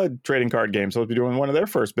Flesh and Blood trading card game supposed to be doing one of their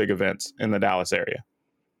first big events in the Dallas area.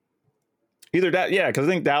 Either that, yeah, because I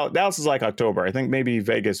think Dallas is like October. I think maybe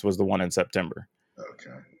Vegas was the one in September.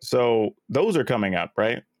 Okay. So those are coming up,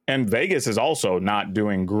 right? And Vegas is also not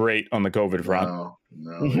doing great on the COVID front.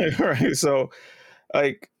 No. Right. So,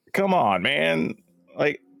 like, come on, man.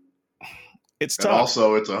 Like, it's tough. And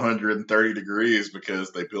also, it's 130 degrees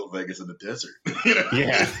because they built Vegas in the desert.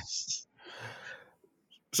 Yeah.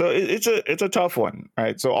 So it's a tough one,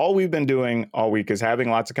 right? So all we've been doing all week is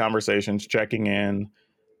having lots of conversations, checking in,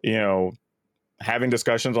 having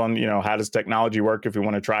discussions on, how does technology work if we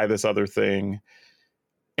want to try this other thing,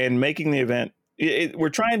 and making the event. We're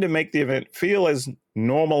trying to make the event feel as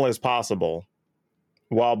normal as possible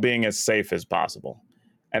while being as safe as possible.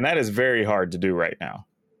 And that is very hard to do right now.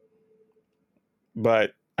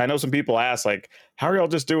 But I know some people ask, like, how are y'all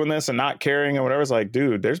just doing this and not caring and whatever? It's like,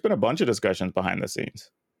 dude, there's been a bunch of discussions behind the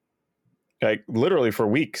scenes. Like, literally for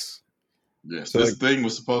weeks. Yes, so this thing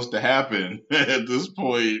was supposed to happen at this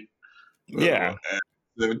point. Yeah.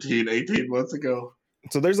 17, 18 months ago.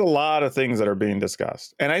 So there's a lot of things that are being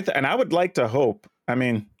discussed. And I would like to hope, I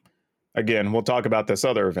mean, again, we'll talk about this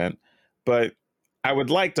other event, but I would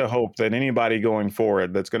like to hope that anybody going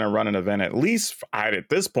forward that's going to run an event, at least at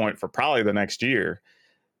this point for probably the next year,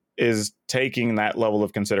 is taking that level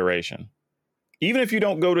of consideration. Even if you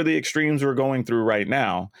don't go to the extremes we're going through right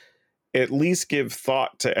now, at least give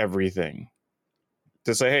thought to everything.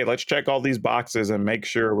 To say, hey, let's check all these boxes and make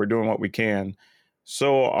sure we're doing what we can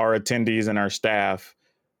so our attendees and our staff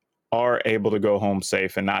are able to go home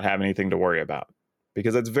safe and not have anything to worry about.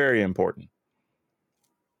 Because that's very important.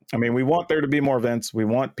 I mean, we want there to be more events. We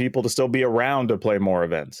want people to still be around to play more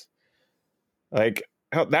events. Like,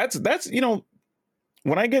 that's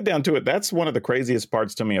when I get down to it, that's one of the craziest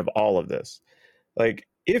parts to me of all of this. Like,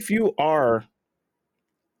 if you are,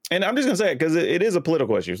 and I'm just going to say it because it is a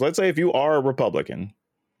political issue. So let's say if you are a Republican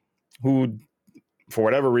who, for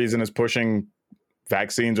whatever reason, is pushing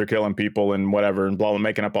vaccines or killing people and whatever and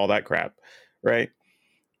making up all that crap, right?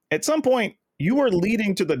 At some point, you are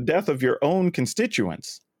leading to the death of your own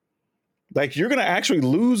constituents. Like, you're going to actually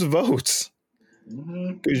lose votes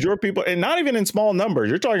because your people, and not even in small numbers,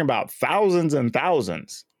 you're talking about thousands and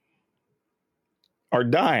thousands are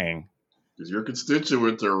dying. Because your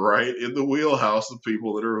constituents are right in the wheelhouse of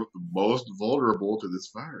people that are most vulnerable to this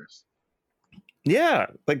virus. Yeah.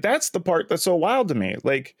 Like, that's the part that's so wild to me.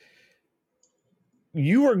 Like,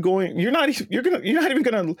 you're not even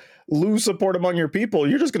going to lose support among your people.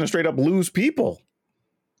 You're just going to straight up lose people.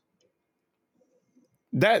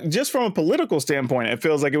 That, just from a political standpoint, it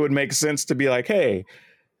feels like it would make sense to be like, hey,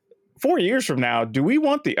 4 years from now, do we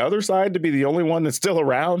want the other side to be the only one that's still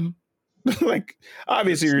around? Like,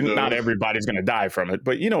 obviously, not everybody's going to die from it,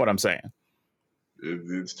 but you know what I'm saying.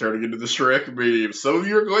 It's turning into the Shrek meme. Some of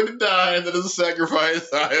you are going to die, and that is a sacrifice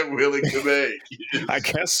I am willing to make. I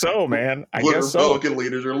guess so, man. What Republican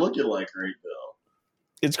leaders are looking like right now.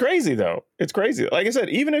 It's crazy, though. It's crazy. Like I said,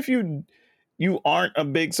 even if you aren't a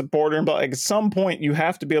big supporter, but like at some point you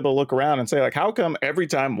have to be able to look around and say, like, how come every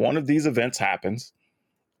time one of these events happens,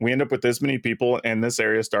 we end up with this many people in this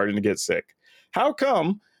area starting to get sick? How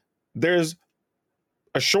come there's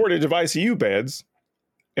a shortage of ICU beds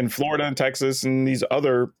in Florida and Texas and these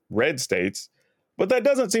other red states, but that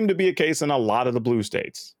doesn't seem to be a case in a lot of the blue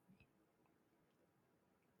states?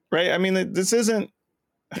 Right? I mean, this isn't,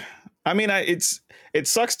 I mean, it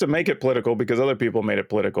sucks to make it political because other people made it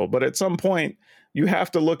political, but at some point you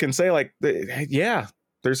have to look and say, like, yeah,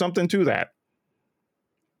 there's something to that.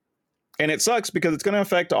 And it sucks because it's going to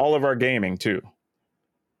affect all of our gaming too.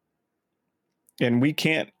 And we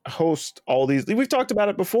can't host all these. We've talked about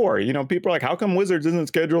it before. You know, people are like, how come Wizards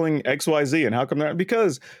isn't scheduling XYZ? And how come that?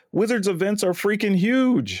 Because Wizards events are freaking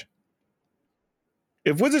huge.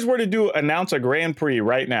 If Wizards were to announce a Grand Prix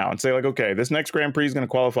right now and say, like, okay, this next Grand Prix is going to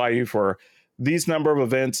qualify you for these number of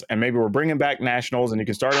events, and maybe we're bringing back nationals, and you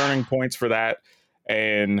can start earning points for that,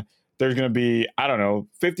 and there's going to be, I don't know,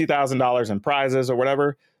 $50,000 in prizes or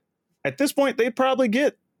whatever. At this point, they'd probably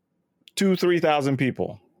get 2,000-3,000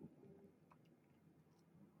 people.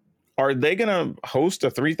 Are they going to host a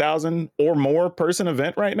 3,000 or more person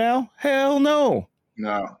event right now? Hell no.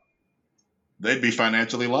 No. They'd be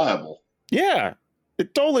financially liable. Yeah.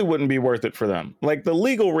 It totally wouldn't be worth it for them. Like, the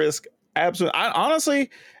legal risk, absolutely. Honestly,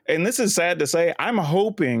 and this is sad to say, I'm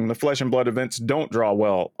hoping the Flesh and Blood events don't draw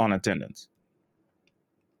well on attendance.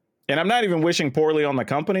 And I'm not even wishing poorly on the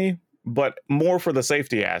company, but more for the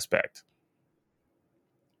safety aspect.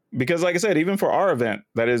 Because like I said, even for our event,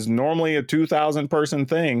 that is normally a 2,000 person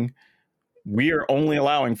thing, we are only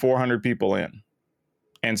allowing 400 people in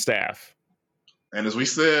and staff. And as we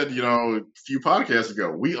said, you know, a few podcasts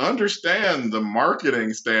ago, we understand the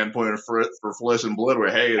marketing standpoint for Flesh and Blood,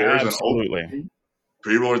 where, hey, there's absolutely an open,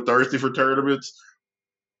 people are thirsty for tournaments.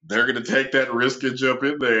 They're going to take that risk and jump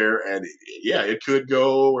in there. And yeah, it could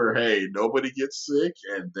go where, hey, nobody gets sick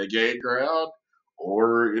and they gain ground,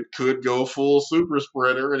 or it could go full super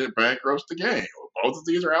spreader and it bankrupts the game. Both of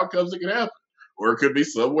these are outcomes that can happen, or it could be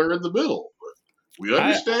somewhere in the middle. But we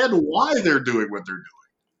understand why they're doing what they're doing.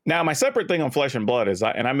 Now, my separate thing on Flesh and Blood is,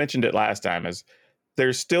 and I mentioned it last time, is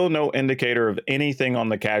there's still no indicator of anything on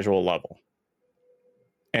the casual level.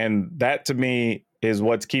 And that to me is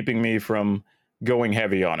what's keeping me from going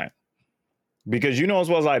heavy on it. Because you know as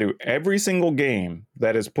well as I do, every single game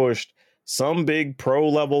that has pushed some big pro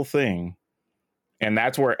level thing, and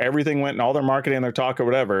that's where everything went and all their marketing and their talk or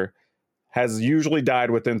whatever, has usually died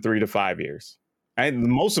within 3 to 5 years. And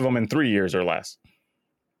most of them in 3 years or less.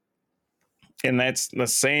 And that's the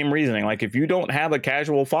same reasoning. Like, if you don't have a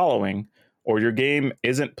casual following, or your game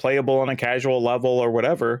isn't playable on a casual level or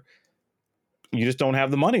whatever, you just don't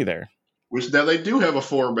have the money there. Which now they do have a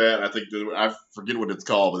format, I think, I forget what it's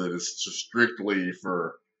called, but it's just strictly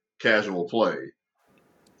for casual play.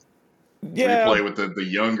 Yeah. You play with the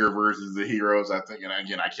younger versus the heroes, I think. And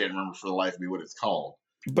again, I can't remember for the life of me what it's called.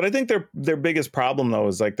 But I think their biggest problem, though,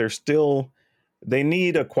 is like they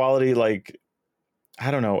need a quality, like, I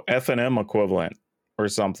don't know, F&M equivalent or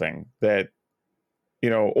something that, you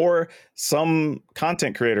know, or some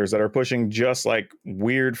content creators that are pushing just like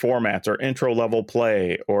weird formats or intro level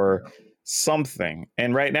play or something.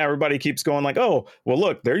 And right now everybody keeps going like, oh, well,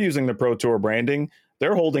 look, they're using the Pro Tour branding.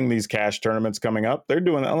 They're holding these cash tournaments coming up. They're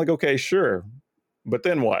doing that. I'm like, okay, sure. But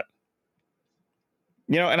then what?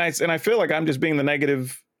 You know, and I feel like I'm just being the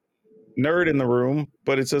negative nerd in the room,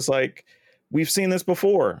 but it's just like, we've seen this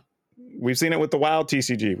before. We've seen it with the Wild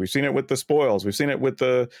TCG. We've seen it with the spoils. We've seen it with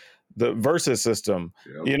the Versus system.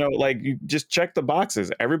 Yep. You know, like, you just check the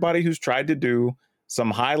boxes. Everybody who's tried to do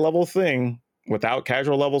some high level thing without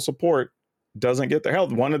casual level support doesn't get their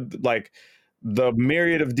health. One of like the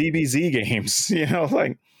myriad of DBZ games, you know,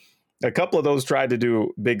 like a couple of those tried to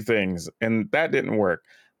do big things and that didn't work.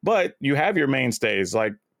 But you have your mainstays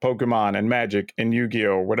like Pokemon and Magic and Yu-Gi-Oh!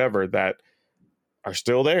 Or whatever that are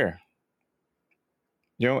still there.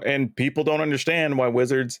 You know, and people don't understand why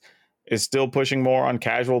Wizards is still pushing more on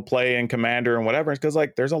casual play and Commander and whatever. It's because,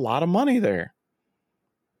 like, there's a lot of money there.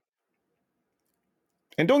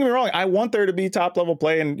 And don't get me wrong, I want there to be top level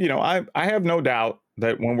play. And, you know, I have no doubt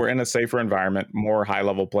that when we're in a safer environment, more high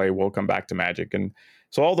level play will come back to Magic. And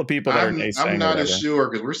so all the people that I'm not as sure,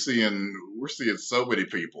 because we're seeing so many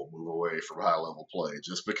people move away from high level play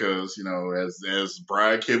just because, you know, as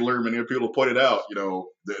Brian Kibler and many other people pointed out, you know,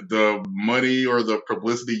 the money or the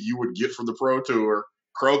publicity you would get from the Pro Tour,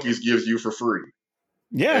 Crokies gives you for free.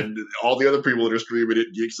 Yeah. And all the other people that are streaming it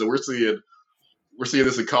get. So we're seeing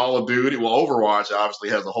this in Call of Duty. Well, Overwatch obviously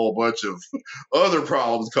has a whole bunch of other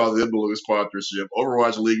problems causing them to lose sponsorship.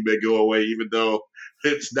 Overwatch League may go away, even though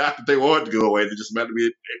it's not that they want it to go away. They just meant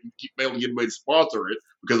to keep able to get anybody to sponsor it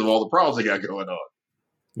because of all the problems they got going on.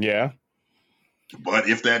 Yeah. But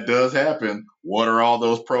if that does happen, what are all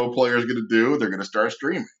those pro players going to do? They're going to start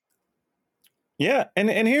streaming. Yeah, and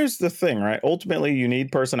here's the thing, right? Ultimately, you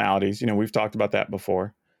need personalities. We've talked about that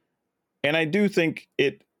before. And I do think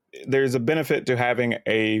there's a benefit to having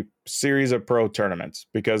a series of pro tournaments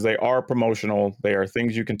because they are promotional. They are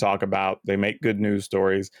things you can talk about. They make good news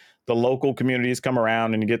stories. The local communities come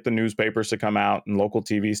around and you get the newspapers to come out and local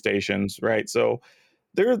TV stations, right? So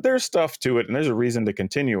there's stuff to it and there's a reason to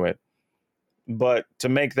continue it. But to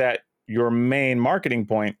make that your main marketing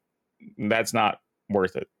point, that's not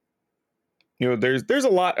worth it. There's a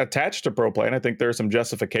lot attached to pro play, and I think there are some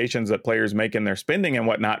justifications that players make in their spending and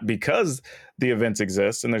whatnot because the events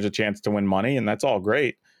exist and there's a chance to win money, and that's all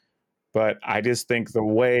great. But I just think the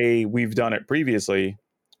way we've done it previously,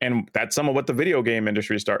 and that's some of what the video game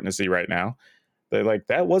industry is starting to see right now, they're like,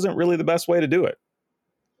 that wasn't really the best way to do it.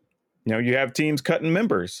 You have teams cutting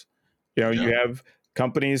members. You have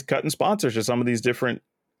companies cutting sponsors to some of these different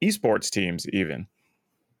esports teams even.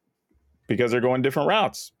 Because they're going different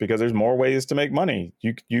routes, because there's more ways to make money.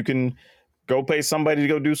 You can go pay somebody to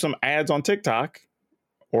go do some ads on TikTok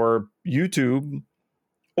or YouTube,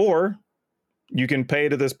 or you can pay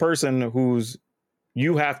to this person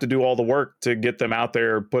you have to do all the work to get them out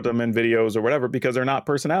there, put them in videos or whatever, because they're not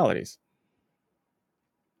personalities.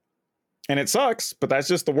 And it sucks, but that's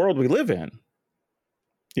just the world we live in.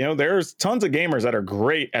 There's tons of gamers that are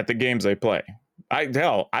great at the games they play. I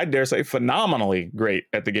dare say phenomenally great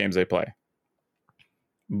at the games they play.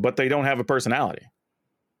 But they don't have a personality.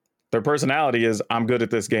 Their personality is, I'm good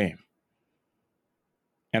at this game.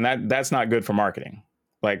 And that's not good for marketing.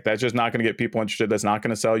 Like, that's just not going to get people interested. That's not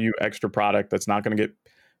going to sell you extra product. That's not going to get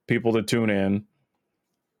people to tune in.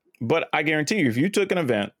 But I guarantee you, if you took an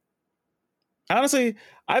event, honestly,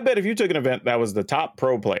 I bet if you took an event that was the top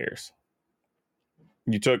pro players,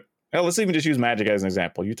 let's even just use Magic as an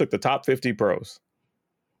example. You took the top 50 pros,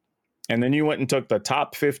 and then you went and took the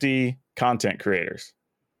top 50 content creators.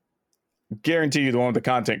 Guarantee you the one with the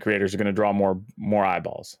content creators are going to draw more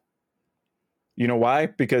eyeballs. You know why?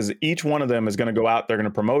 Because each one of them is going to go out, they're going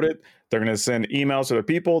to promote it, they're going to send emails to their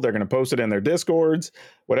people, they're going to post it in their Discords,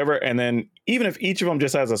 whatever. And then even if each of them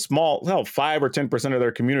just has a small, 5 or 10% of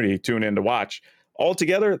their community tune in to watch,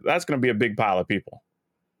 altogether, that's going to be a big pile of people.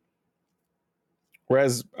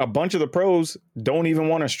 Whereas a bunch of the pros don't even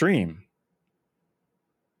want to stream.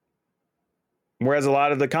 Whereas a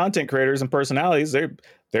lot of the content creators and personalities,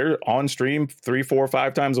 they're on stream 3, 4,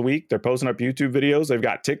 5 times a week. They're posting up YouTube videos. They've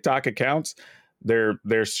got TikTok accounts. They're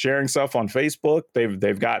sharing stuff on Facebook.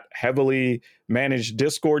 They've got heavily managed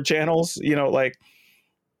Discord channels.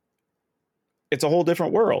 It's a whole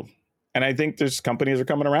different world. And I think there's companies are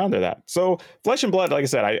coming around to that. So Flesh and Blood, like I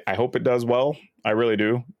said, I hope it does well. I really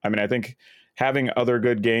do. I mean, I think having other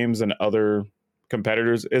good games and other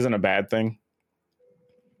competitors isn't a bad thing.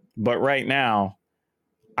 But right now,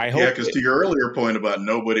 I hope. Yeah, because to your earlier point about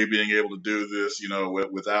nobody being able to do this,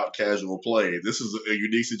 without casual play, this is a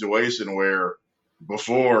unique situation where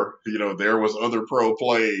before, there was other pro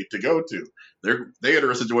play to go to. They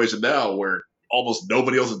enter a situation now where almost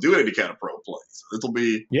nobody else is doing any kind of pro play. So this will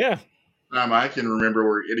be time I can remember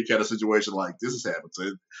where any kind of situation like this has happened.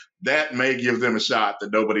 So that may give them a shot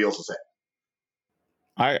that nobody else has had.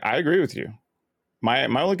 I agree with you. My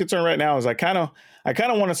only concern right now is I kind of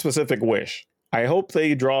want a specific wish. I hope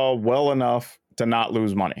they draw well enough to not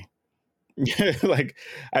lose money. Like,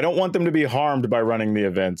 I don't want them to be harmed by running the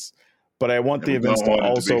events, but I want the events to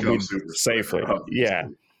also be safely. Yeah,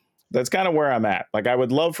 that's kind of where I'm at. Like, I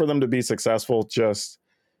would love for them to be successful. Just,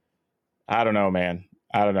 I don't know, man.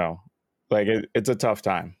 I don't know. Like, it's a tough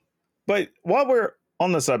time. But while we're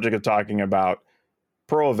on the subject of talking about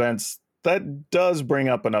pro events, that does bring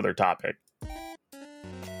up another topic.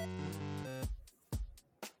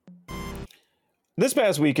 This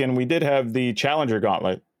past weekend, we did have the Challenger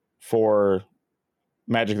Gauntlet for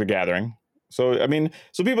Magic the Gathering. So, I mean,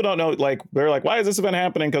 so people don't know, like, they're like, why is this event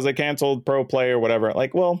happening? Because they canceled pro play or whatever.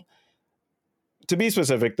 Like, well, to be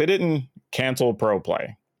specific, they didn't cancel pro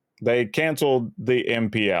play. They canceled the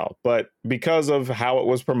MPL. But because of how it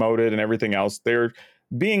was promoted and everything else, they're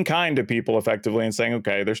being kind to people effectively and saying,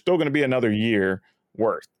 okay, there's still going to be another year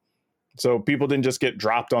worth. So people didn't just get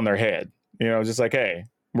dropped on their head. Just like, hey,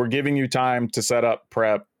 we're giving you time to set up,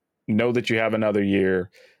 prep, know that you have another year.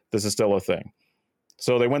 This is still a thing.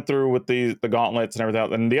 So they went through with the gauntlets and everything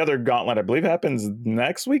else. And the other gauntlet, I believe, happens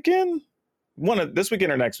next weekend. This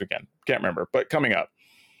weekend or next weekend. Can't remember, but coming up.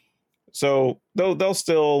 So they'll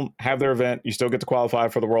still have their event. You still get to qualify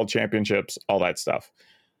for the World Championships, all that stuff.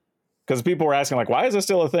 Because people were asking, like, why is this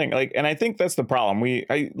still a thing? Like, and I think that's the problem. We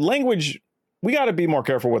got to be more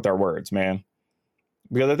careful with our words, man.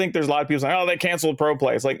 Because I think there's a lot of people saying, oh, they canceled pro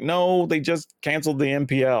play. It's like, no, they just canceled the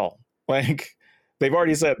MPL. Like, they've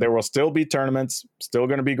already said there will still be tournaments, still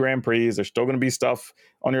going to be Grand Prix. There's still going to be stuff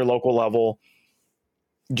on your local level.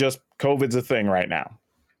 Just COVID's a thing right now.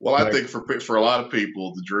 Well, I think for a lot of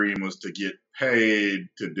people, the dream was to get paid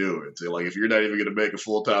to do it. So, like, if you're not even going to make a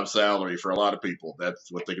full-time salary, for a lot of people,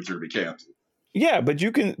 that's what they consider to be canceled. Yeah, but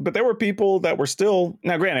there were people that were still,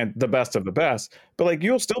 now granted, the best of the best, but like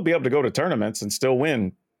you'll still be able to go to tournaments and still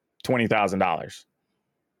win $20,000.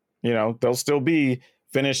 You know, they'll still be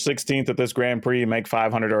finish 16th at this Grand Prix, make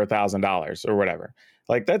 $500 or $1,000 or whatever.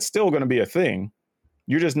 Like, that's still going to be a thing.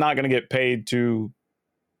 You're just not going to get paid to,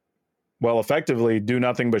 well, effectively do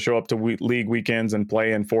nothing but show up to league weekends and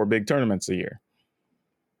play in 4 big tournaments a year,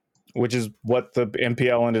 which is what the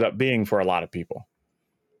MPL ended up being for a lot of people.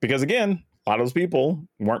 Because again, a lot of those people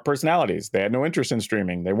weren't personalities. They had no interest in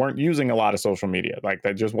streaming. They weren't using a lot of social media. Like,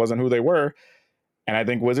 that just wasn't who they were. And I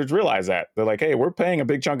think Wizards realized that. They're like, hey, we're paying a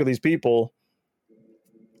big chunk of these people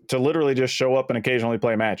to literally just show up and occasionally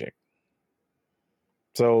play Magic.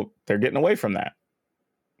 So they're getting away from that.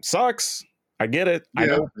 Sucks. I get it. Yeah, I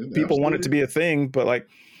know people want it to be a thing, but like,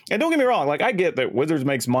 and don't get me wrong, like, I get that Wizards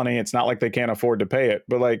makes money. It's not like they can't afford to pay it,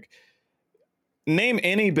 but like, name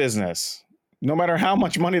any business, no matter how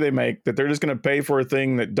much money they make, that they're just going to pay for a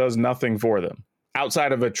thing that does nothing for them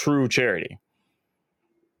outside of a true charity.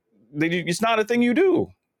 It's not a thing you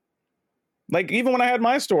do. Like, even when I had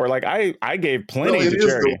my store, like I gave plenty to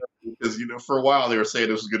charity. Because, you know, for a while they were saying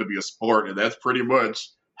this was going to be a sport, and that's pretty much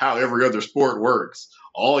how every other sport works.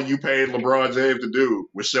 All you paid LeBron James to do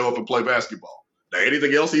was show up and play basketball. Now,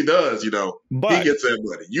 anything else he does, you know, he gets that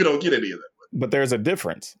money. You don't get any of that money. But there's a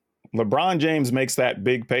difference. LeBron James makes that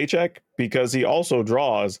big paycheck because he also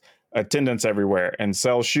draws attendance everywhere and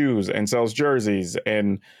sells shoes and sells jerseys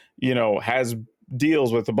and, you know, has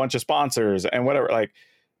deals with a bunch of sponsors and whatever. Like,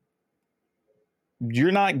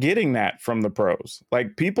 you're not getting that from the pros.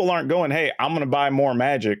 Like, people aren't going, hey, I'm going to buy more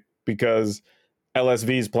Magic because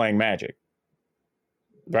LSV is playing Magic.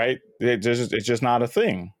 Right? It's just not a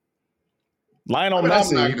thing. Lionel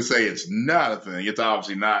Messi. I'm not going to say it's not a thing. It's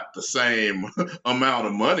obviously not the same amount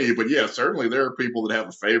of money, but yeah, certainly there are people that have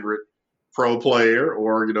a favorite pro player,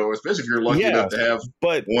 or, you know, especially if you're lucky enough to have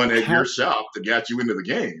one at your shop that got you into the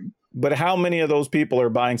game. But how many of those people are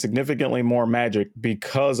buying significantly more Magic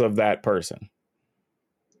because of that person?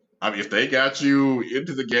 I mean, if they got you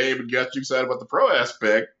into the game and got you excited about the pro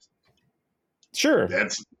aspect, sure.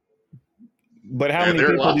 But how many?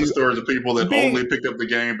 There are lots of stories of people that only picked up the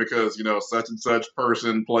game because, you know, such and such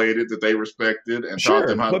person played it that they respected and taught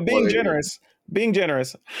them how to play. But being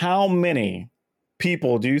generous, how many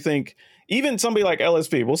people do you think, even somebody like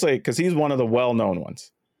LSV, we'll say, because he's one of the well-known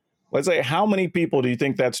ones. Let's say, how many people do you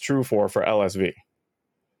think that's true for LSV?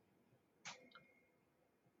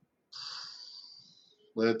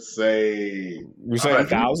 Let's say... We say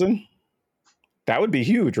 1,000? That would be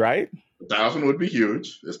huge, right? 1,000 would be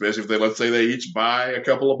huge, especially if let's say they each buy a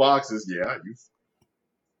couple of boxes. Yeah,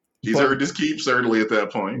 he's earned his keep certainly at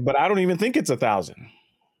that point. But I don't even think it's 1,000.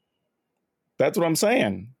 That's what I'm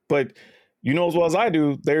saying. But you know as well as I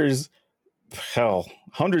do, there's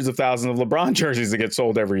hundreds of thousands of LeBron jerseys that get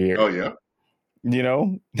sold every year. Oh yeah. You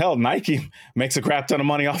know, Nike makes a crap ton of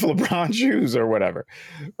money off of LeBron shoes or whatever,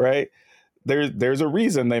 right? There's a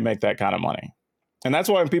reason they make that kind of money. And that's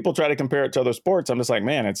why when people try to compare it to other sports, I'm just like,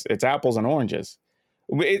 man, it's apples and oranges.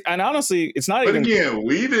 And honestly, it's not even... But again,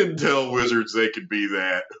 we didn't tell Wizards they could be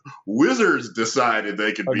that. Wizards decided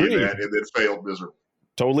they could be that and then failed miserably.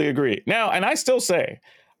 Totally agree. Now, and I still say,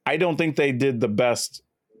 I don't think they did the best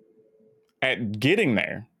at getting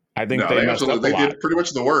there. I think they messed up a lot. They did pretty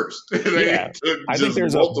much the worst. I think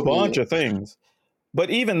there's a bunch of things.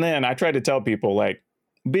 But even then, I try to tell people, like,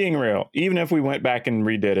 being real, even if we went back and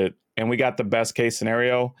redid it, and we got the best case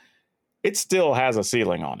scenario, it still has a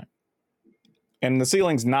ceiling on it. And the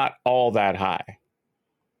ceiling's not all that high.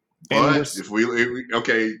 But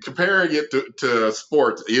comparing it to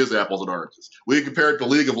sports is apples and oranges. We can compare it to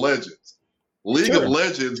League of Legends. League of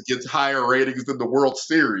Legends gets higher ratings than the World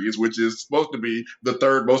Series, which is supposed to be the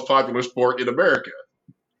third most popular sport in America.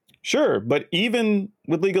 Sure, but even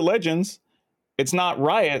with League of Legends, it's not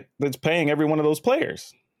Riot that's paying every one of those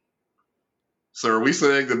players. So are we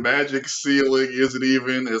saying the Magic ceiling isn't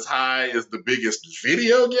even as high as the biggest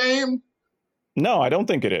video game? No, I don't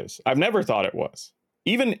think it is. I've never thought it was.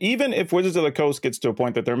 Even if Wizards of the Coast gets to a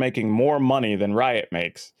point that they're making more money than Riot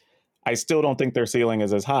makes, I still don't think their ceiling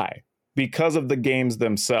is as high because of the games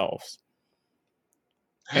themselves.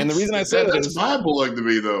 And the reason I say that's mind-blowing to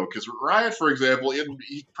me, though, because Riot, for example,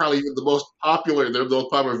 probably even they're the most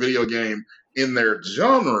popular video game in their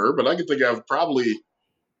genre, but I can think of probably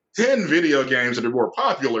 10 video games that are more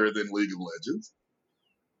popular than League of Legends.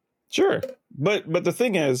 Sure. But the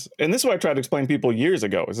thing is, and this is what I tried to explain to people years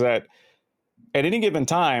ago, is that at any given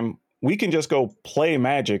time, we can just go play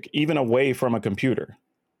Magic even away from a computer,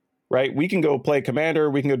 right? We can go play Commander.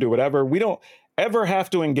 We can go do whatever. We don't ever have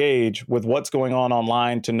to engage with what's going on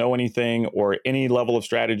online to know anything or any level of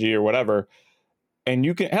strategy or whatever. And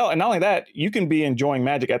you can, hell, and not only that, you can be enjoying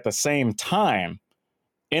Magic at the same time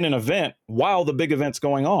in an event while the big event's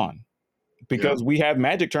going on, because we have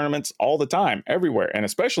Magic tournaments all the time, everywhere, and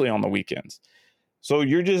especially on the weekends. So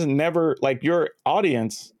you're just never, like, your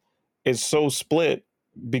audience is so split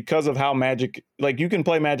because of how Magic, like, you can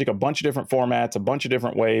play Magic a bunch of different formats, a bunch of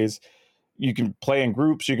different ways. You can play in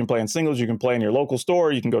groups, you can play in singles, you can play in your local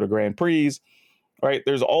store, you can go to Grand Prix, right?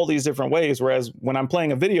 There's all these different ways. Whereas when I'm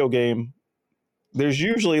playing a video game, there's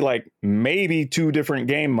usually like maybe 2 different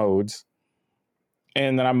game modes.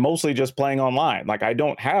 And then I'm mostly just playing online. Like, I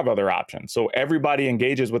don't have other options. So everybody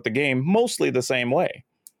engages with the game mostly the same way.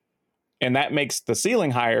 And that makes the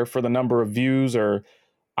ceiling higher for the number of views or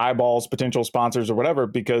eyeballs, potential sponsors or whatever,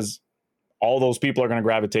 because all those people are going to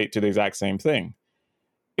gravitate to the exact same thing.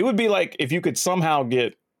 It would be like if you could somehow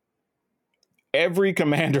get every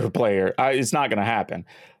Commander player, it's not going to happen,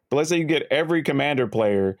 but let's say you get every Commander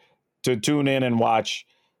player to tune in and watch,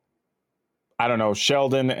 I don't know,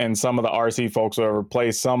 Sheldon and some of the RC folks or whatever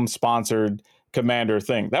play some sponsored Commander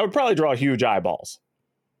thing. That would probably draw huge eyeballs.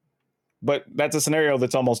 But that's a scenario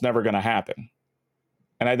that's almost never going to happen.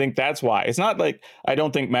 And I think that's why. It's not like I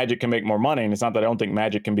don't think Magic can make more money, and it's not that I don't think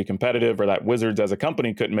Magic can be competitive or that Wizards as a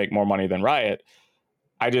company couldn't make more money than Riot.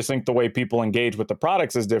 I just think the way people engage with the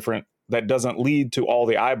products is different. That doesn't lead to all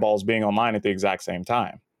the eyeballs being online at the exact same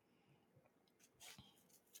time.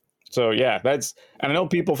 So yeah, and I know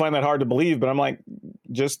people find that hard to believe, but I'm like,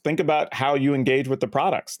 just think about how you engage with the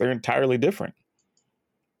products. They're entirely different.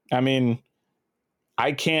 I mean,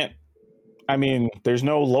 there's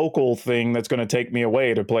no local thing that's going to take me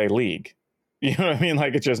away to play League. You know what I mean?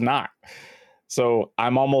 Like, it's just not. So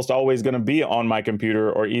I'm almost always going to be on my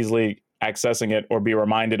computer or easily accessing it or be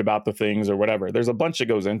reminded about the things or whatever. There's a bunch that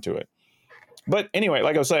goes into it. But anyway,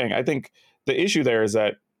 like I was saying, I think the issue there is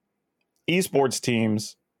that esports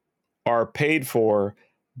teams are paid for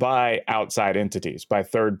by outside entities, by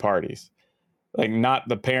third parties, like not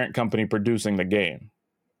the parent company producing the game.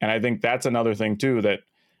 And I think that's another thing too, that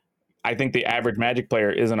I think the average Magic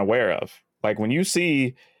player isn't aware of. Like, when you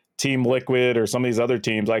see Team Liquid or some of these other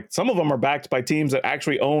teams, like, some of them are backed by teams that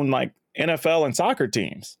actually own like NFL and soccer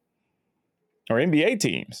teams or NBA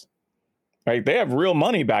teams, right? They have real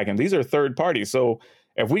money backing. These are third parties. So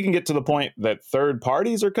if we can get to the point that third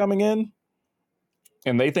parties are coming in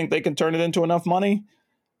and they think they can turn it into enough money.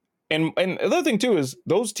 And the other thing too is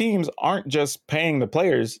those teams aren't just paying the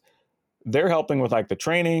players. They're helping with like the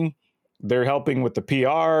training. They're helping with the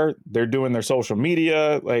PR. They're doing their social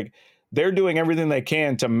media. Like, they're doing everything they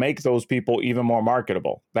can to make those people even more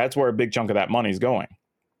marketable. That's where a big chunk of that money is going.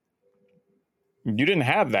 You didn't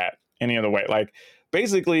have that any other way. Like,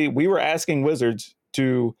 basically, we were asking Wizards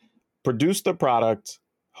to produce the product,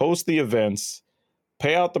 host the events,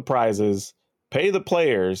 pay out the prizes, pay the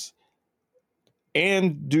players,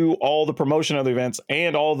 and do all the promotion of the events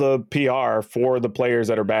and all the PR for the players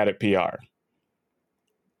that are bad at PR.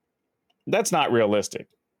 That's not realistic.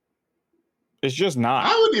 It's just not.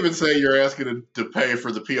 I wouldn't even say you're asking to pay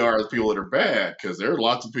for the PR of the people that are bad, because there are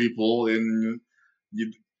lots of people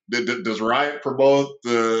does Riot promote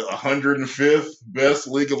the 105th best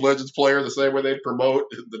League of Legends player the same way they promote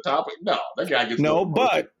the topic? No, that guy gets no.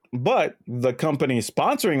 But the company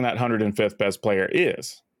sponsoring that 105th best player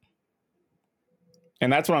is,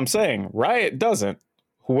 and that's what I'm saying. Riot doesn't.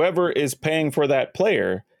 Whoever is paying for that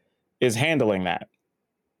player is handling that.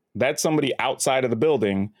 That's somebody outside of the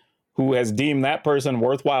building who has deemed that person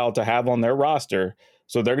worthwhile to have on their roster.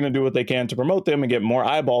 So they're going to do what they can to promote them and get more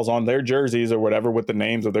eyeballs on their jerseys or whatever with the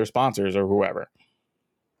names of their sponsors or whoever.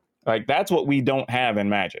 Like, that's what we don't have in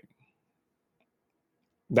Magic.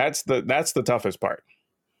 That's the toughest part.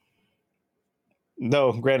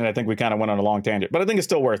 Though, granted, I think we kind of went on a long tangent, but I think it's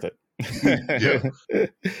still worth it. Yeah.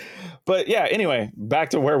 But yeah, anyway, back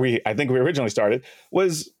to where I think we originally started,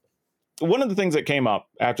 was one of the things that came up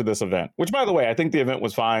after this event, which, by the way, I think the event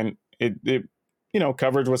was fine. It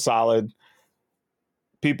coverage was solid.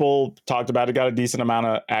 People talked about it, got a decent amount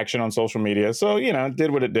of action on social media. So, it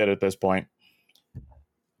did what it did at this point.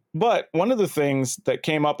 But one of the things that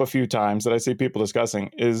came up a few times that I see people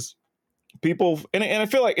discussing is people, and I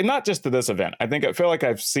feel like, and not just to this event, I feel like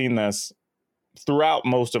I've seen this throughout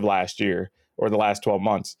most of last year or the last 12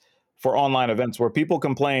 months for online events, where people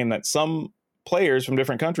complain that some players from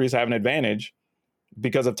different countries have an advantage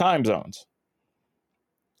because of time zones.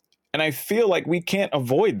 And I feel like we can't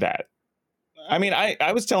avoid that. I mean,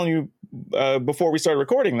 I was telling you before we started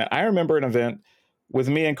recording that I remember an event with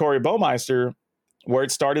me and Corey Baumeister where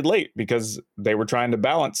it started late because they were trying to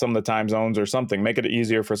balance some of the time zones or something, make it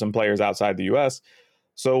easier for some players outside the US.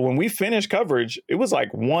 So when we finished coverage, it was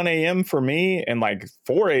like 1 a.m. for me and like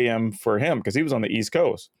 4 a.m. for him because he was on the East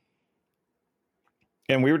Coast.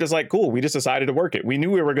 And we were just like, cool, we just decided to work it. We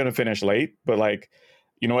knew we were going to finish late, but like,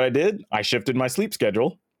 you know what I did? I shifted my sleep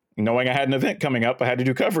schedule, knowing I had an event coming up I had to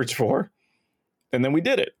do coverage for. And then we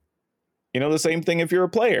did it. You know, the same thing if you're a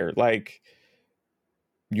player. Like,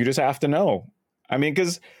 you just have to know. I mean,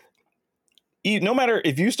 because no matter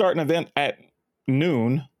if you start an event at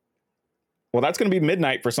noon, well, that's going to be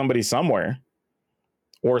midnight for somebody somewhere,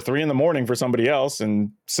 or 3 a.m. for somebody else,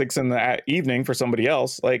 and 6 p.m. for somebody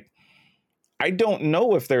else. Like, I don't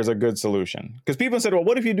know if there's a good solution, because people said, well,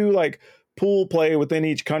 what if you do like pool play within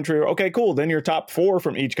each country? Okay, cool. Then your top 4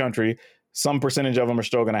 from each country, some percentage of them are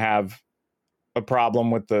still going to have a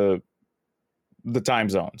problem with the time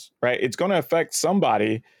zones, right? It's going to affect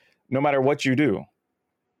somebody no matter what you do.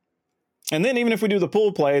 And then even if we do the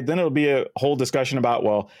pool play, then it'll be a whole discussion about,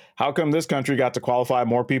 well, how come this country got to qualify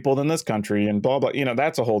more people than this country and blah, blah. You know,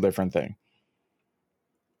 that's a whole different thing.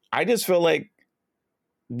 I just feel like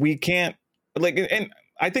we can't, like, and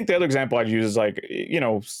I think the other example I'd use is like, you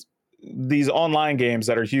know, these online games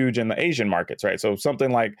that are huge in the Asian markets, right? So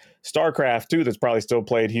something like StarCraft 2 that's probably still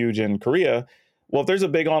played huge in Korea. Well, if there's a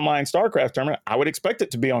big online StarCraft tournament, I would expect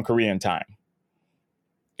it to be on Korean time.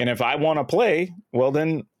 And if I want to play, well,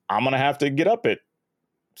 then I'm going to have to get up at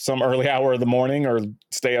some early hour of the morning or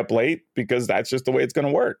stay up late, because that's just the way it's going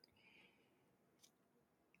to work.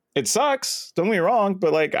 It sucks, don't get me wrong,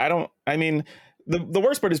 but like, I mean, the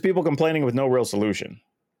worst part is people complaining with no real solution.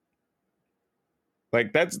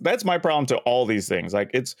 Like, that's my problem to all these things. Like,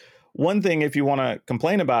 it's one thing if you want to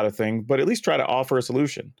complain about a thing, but at least try to offer a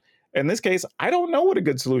solution. In this case, I don't know what a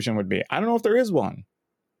good solution would be. I don't know if there is one.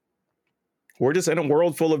 We're just in a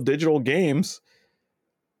world full of digital games.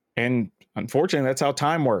 And unfortunately, that's how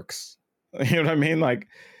time works. You know what I mean? Like,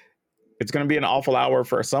 it's going to be an awful hour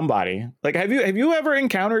for somebody. Like, have you ever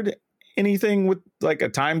encountered anything with like a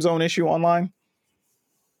time zone issue online?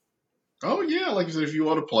 Oh yeah, like you said, if you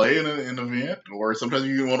want to play in an event, or sometimes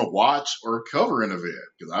you want to watch or cover an event.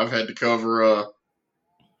 Because I've had to cover.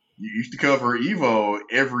 You used to cover Evo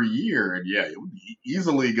every year, and yeah, it would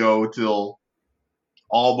easily go till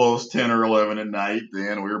almost 10 or 11 at night.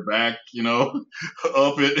 Then we were back, you know,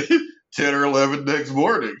 up at 10 or 11 next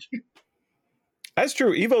morning. That's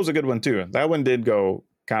true. Evo's a good one too. That one did go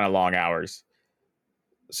kind of long hours.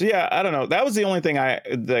 So yeah, I don't know. That was the only thing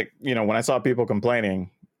you know, when I saw people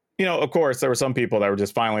complaining, you know, of course there were some people that were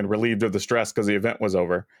just finally relieved of the stress because the event was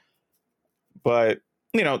over. But,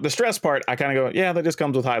 you know, the stress part, I kind of go, yeah, that just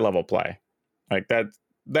comes with high level play. Like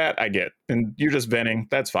that I get. And you're just venting.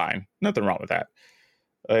 That's fine. Nothing wrong with that.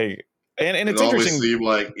 Like, and it's interesting. It always seemed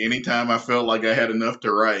like anytime I felt like I had enough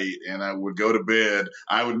to write and I would go to bed,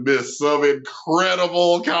 I would miss some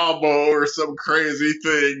incredible combo or some crazy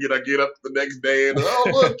thing, and I get up the next day and,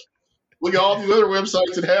 oh, look at all these other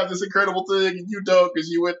websites that have this incredible thing, and you don't because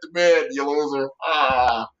you went to bed, you loser.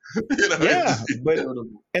 You know, yeah,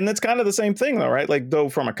 and that's kind of the same thing though, right? Like, though,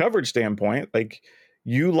 from a coverage standpoint, like,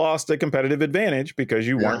 you lost a competitive advantage because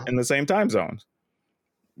you weren't in the same time zones.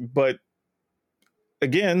 But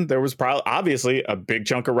again, there was probably obviously a big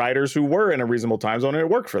chunk of writers who were in a reasonable time zone and it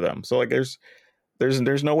worked for them. So like,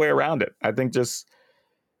 there's no way around it. I think it's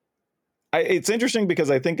interesting because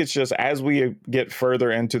I think it's just, as we get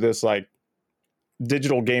further into this like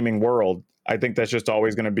digital gaming world, I think that's just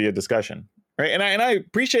always going to be a discussion, right? And I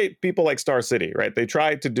appreciate people like Star City, right? They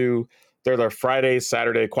try to do their Friday,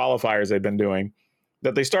 Saturday qualifiers they've been doing,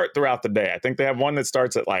 that they start throughout the day. I think they have one that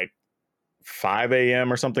starts at like 5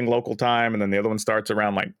 a.m. or something local time, and then the other one starts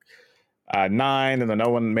around like 9, and another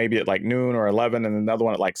one maybe at like noon or 11, and another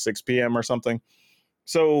one at like 6 p.m. or something.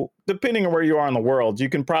 So depending on where you are in the world, you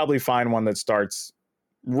can probably find one that starts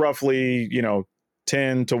roughly, you know,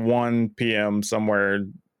 10 to 1 p.m. somewhere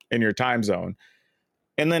in your time zone.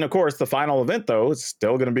 And then, of course, the final event, though, is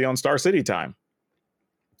still going to be on Star City time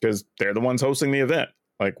because they're the ones hosting the event.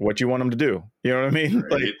 Like, what you want them to do. You know what I mean?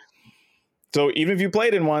 Right. Like, so even if you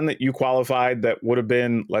played in one that you qualified that would have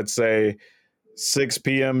been, let's say, 6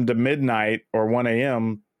 p.m. to midnight or 1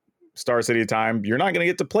 a.m. Star City time, you're not going to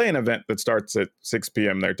get to play an event that starts at 6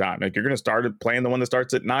 p.m. their time. Like, you're going to start playing the one that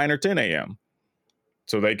starts at 9 or 10 a.m.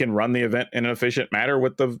 so they can run the event in an efficient manner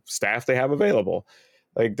with the staff they have available.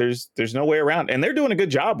 Like, there's no way around. And they're doing a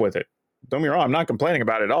good job with it. Don't get me wrong, I'm not complaining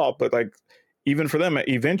about it at all. But like, even for them,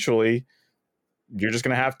 eventually, you're just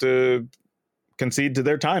going to have to concede to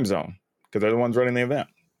their time zone because they're the ones running the event.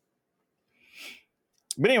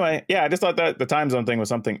 But anyway, yeah, I just thought that the time zone thing was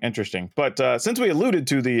something interesting. But since we alluded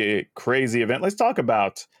to the crazy event, let's talk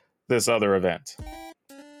about this other event.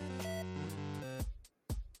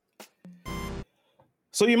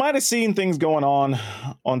 So you might have seen things going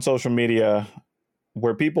on social media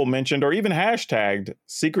where people mentioned or even hashtagged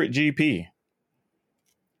Secret GP.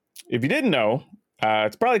 If you didn't know,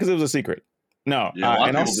 it's probably because it was a secret. No, Yeah, a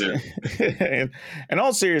lot of people did. In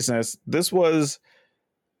all seriousness, this was,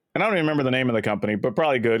 and I don't even remember the name of the company, but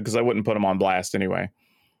probably good because I wouldn't put them on blast anyway.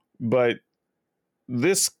 But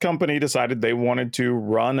this company decided they wanted to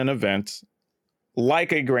run an event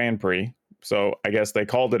like a Grand Prix. So I guess they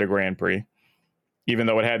called it a Grand Prix, even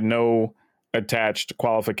though it had no attached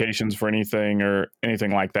qualifications for anything or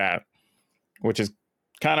anything like that, which is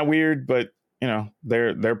kind of weird, but you know,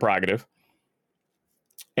 their prerogative.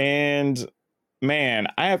 And man,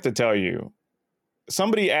 I have to tell you,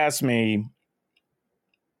 somebody asked me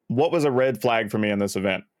what was a red flag for me in this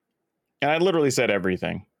event. And I literally said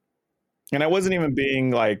everything. And I wasn't even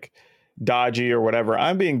being like dodgy or whatever.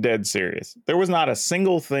 I'm being dead serious. There was not a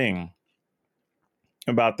single thing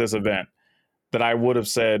about this event that I would have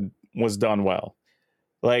said was done well.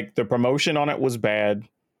 Like the promotion on it was bad.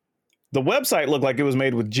 The website looked like it was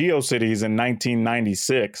made with GeoCities in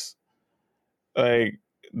 1996. Like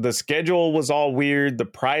the schedule was all weird. The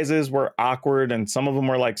prizes were awkward, and some of them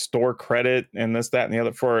were like store credit and this, that, and the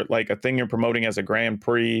other for like a thing you're promoting as a Grand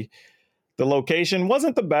Prix. The location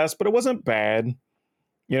wasn't the best, but it wasn't bad.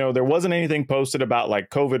 You know, there wasn't anything posted about like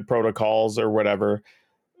COVID protocols or whatever.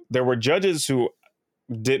 There were judges who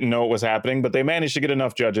didn't know what was happening, but they managed to get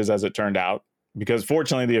enough judges as it turned out, because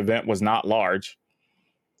fortunately the event was not large.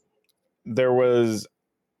 There was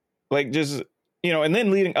like just, you know, and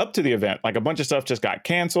then leading up to the event, like a bunch of stuff just got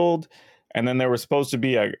canceled. And then there was supposed to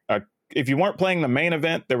be a if you weren't playing the main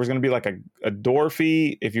event, there was going to be like a door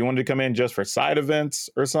fee if you wanted to come in just for side events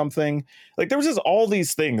or something. Like there was just all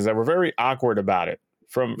these things that were very awkward about it.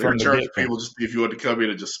 From charging people just if you wanted to come in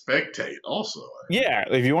and just spectate also. Yeah,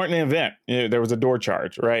 if you weren't in the event, you know, there was a door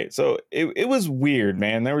charge, right? So it was weird,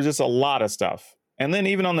 man. There was just a lot of stuff. And then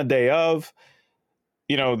even on the day of,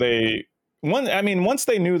 you know, once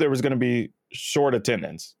they knew there was going to be short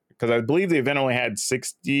attendance, because I believe the event only had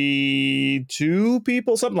 62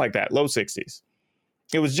 people, something like that, low 60s.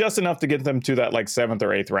 It was just enough to get them to that like 7th or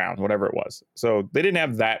 8th round, whatever it was. So they didn't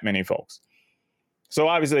have that many folks. So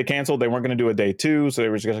obviously they canceled. They weren't going to do a day 2. So they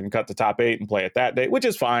were just going to cut the top 8 and play it that day, which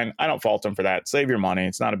is fine. I don't fault them for that. Save your money.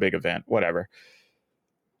 It's not a big event, whatever.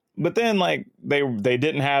 But then like they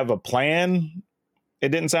didn't have a plan. It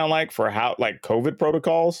didn't sound like for how like COVID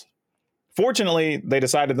protocols. Fortunately, they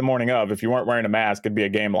decided the morning of, if you weren't wearing a mask, it'd be a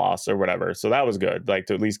game loss or whatever. So that was good, like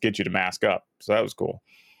to at least get you to mask up. So that was cool.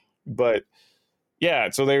 But yeah,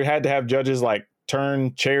 so they had to have judges like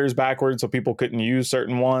turn chairs backwards so people couldn't use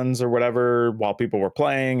certain ones or whatever while people were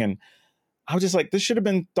playing. And I was just like, this should have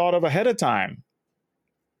been thought of ahead of time.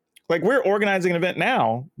 Like we're organizing an event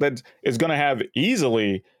now that is going to have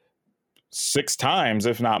easily 6 times,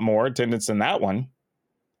 if not more, attendance than that one.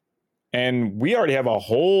 And we already have a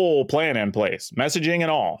whole plan in place, messaging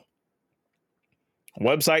and all.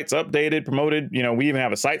 Websites updated, promoted. You know, we even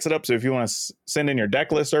have a site set up. So if you want to send in your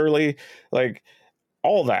deck list early, like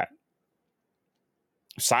all that.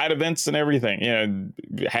 Side events and everything, you know,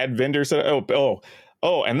 had vendors set up. Oh,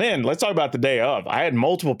 and then let's talk about the day of. I had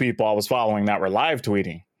multiple people I was following that were live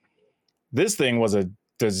tweeting. This thing was a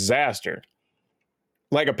disaster.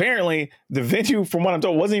 Like apparently the venue, from what I'm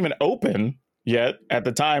told, wasn't even open yet at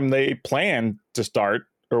the time they planned to start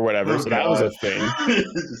or whatever. So that was a thing.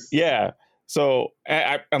 Yeah. So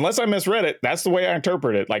unless I misread it, that's the way I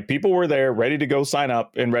interpret it. Like people were there ready to go sign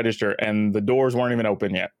up and register and the doors weren't even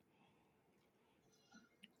open yet.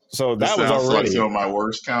 So that was already like some of my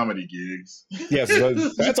worst comedy gigs. Yes. So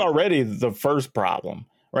that's already the first problem,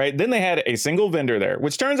 right? Then they had a single vendor there,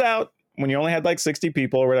 which turns out when you only had like 60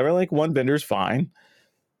 people or whatever, like one vendor's fine.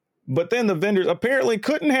 But then the vendors apparently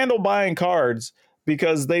couldn't handle buying cards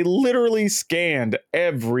because they literally scanned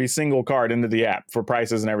every single card into the app for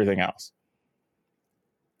prices and everything else.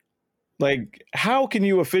 Like, how can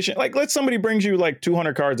you like, let's somebody brings you like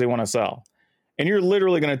 200 cards they want to sell, and you're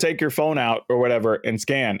literally going to take your phone out or whatever and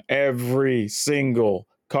scan every single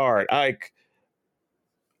card. Like,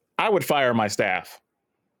 I would fire my staff.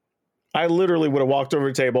 I literally would have walked over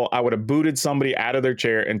the table. I would have booted somebody out of their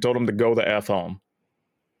chair and told them to go the F home.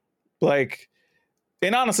 Like,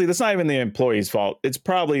 and honestly, that's not even the employee's fault. It's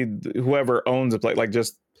probably whoever owns the place, like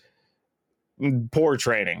just poor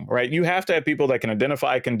training, right? You have to have people that can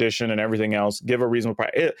identify a condition and everything else, give a reasonable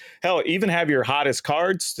price. Hell, even have your hottest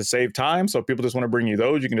cards to save time. So if people just want to bring you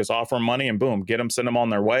those, you can just offer them money and boom, get them, send them on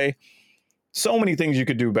their way. So many things you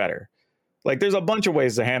could do better. Like there's a bunch of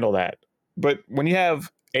ways to handle that. But when you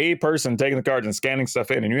have a person taking the cards and scanning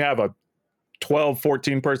stuff in and you have a 12,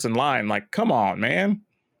 14 person line, like, come on, man.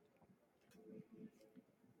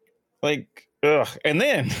 Like, ugh. And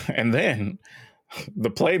then the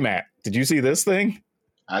playmat. Did you see this thing?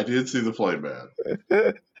 I did see the playmat.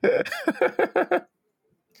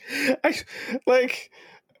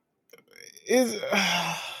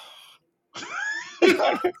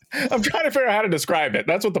 I'm trying to figure out how to describe it.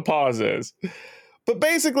 That's what the pause is. But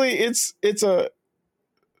basically, it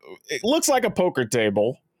looks like a poker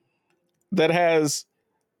table that has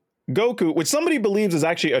Goku, which somebody believes is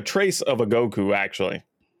actually a trace of a Goku, actually.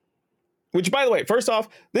 Which, by the way, first off,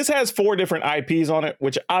 this has 4 different IPs on it,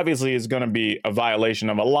 which obviously is going to be a violation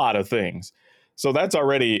of a lot of things. So that's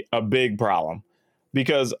already a big problem.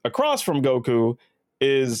 Because across from Goku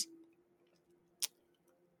is...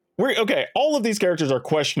 all of these characters are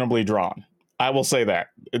questionably drawn. I will say that,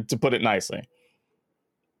 to put it nicely.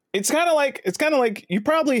 It's kind of like you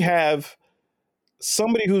probably have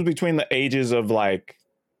somebody who's between the ages of like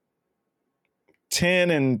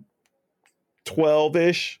 10 and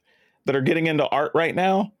 12-ish that are getting into art right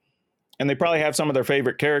now, and they probably have some of their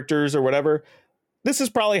favorite characters or whatever. This is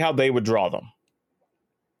probably how they would draw them.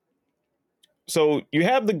 So you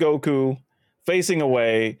have the Goku facing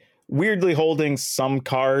away, weirdly holding some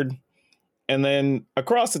card, and then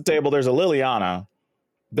across the table there's a Liliana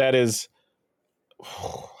that is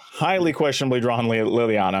highly questionably drawn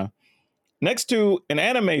Liliana next to an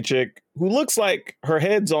anime chick who looks like her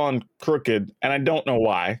head's on crooked, and I don't know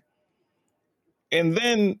why. And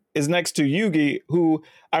then is next to Yugi, who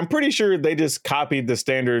I'm pretty sure they just copied the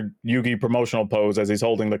standard Yugi promotional pose as he's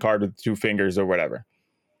holding the card with 2 fingers or whatever.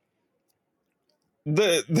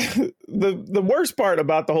 The worst part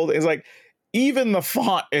about the whole thing is like even the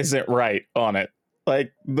font isn't right on it.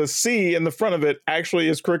 Like the C in the front of it actually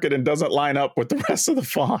is crooked and doesn't line up with the rest of the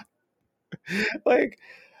font. Like,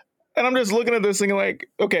 and I'm just looking at this thing like,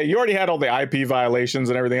 okay, you already had all the IP violations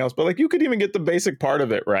and everything else, but like you could even get the basic part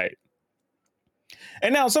of it right.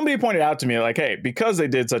 And now somebody pointed out to me like, hey, because they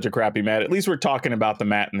did such a crappy mat, at least we're talking about the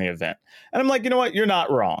mat in the event. And I'm like, you know what? You're not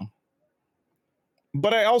wrong.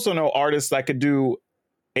 But I also know artists that could do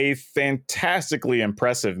a fantastically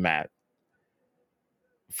impressive mat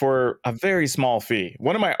for a very small fee.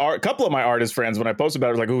 A couple of my artist friends, when I posted about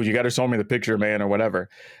it, was like, "Oh, you got to show me the picture, man," or whatever.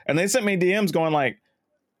 And they sent me DMs going like,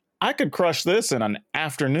 "I could crush this in an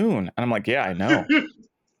afternoon." And I'm like, "Yeah, I know."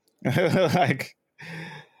 Like,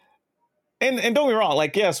 and don't get me wrong,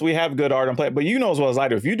 like, yes, we have good art on play, but you know as well as I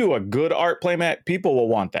do, if you do a good art playmat, people will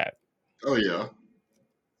want that. Oh yeah.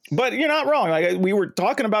 But you're not wrong. Like we were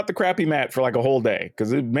talking about the crappy mat for like a whole day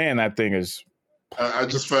because man, that thing is. I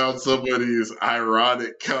just found somebody's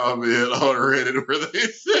ironic comment on Reddit where they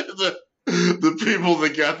said that the people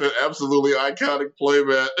that got that absolutely iconic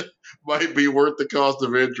playmat might be worth the cost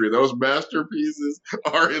of entry. Those masterpieces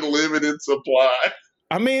are in limited supply.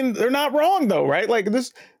 I mean, they're not wrong though, right? Like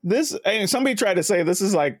this. And somebody tried to say this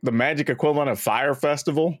is like the magic equivalent of Fire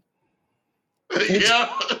Festival.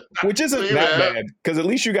 Which isn't that bad because at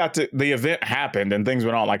least you got to the event happened and things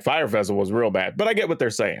went on. Like Fire Festival was real bad, but I get what they're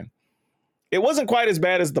saying. It wasn't quite as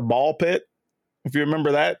bad as the ball pit, if you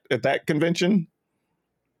remember that at that convention.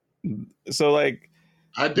 So like,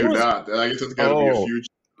 I do not. I guess it's got to be a future.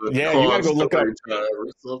 Yeah, you gotta go look up.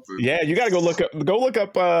 Yeah, you gotta go look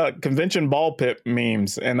up convention ball pit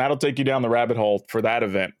memes, and that'll take you down the rabbit hole for that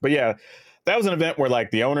event. But yeah, that was an event where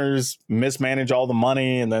like the owners mismanaged all the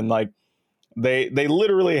money, and then like. They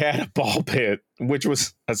literally had a ball pit, which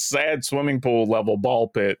was a sad swimming pool level ball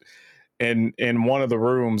pit in one of the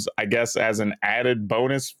rooms, I guess, as an added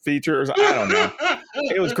bonus feature. I don't know.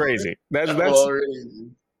 It was crazy. That's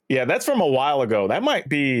from a while ago. That might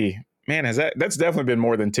be, man, that's definitely been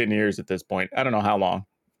more than 10 years at this point. I don't know how long.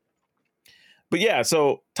 But yeah,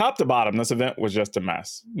 so top to bottom, this event was just a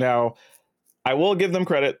mess. Now, I will give them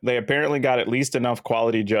credit. They apparently got at least enough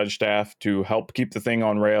quality judge staff to help keep the thing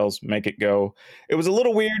on rails, make it go. It was a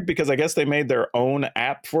little weird because I guess they made their own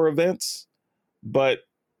app for events, but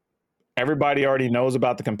everybody already knows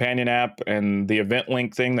about the companion app and the event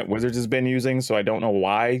link thing that Wizards has been using. So I don't know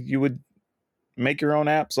why you would make your own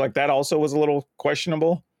apps. Like that also was a little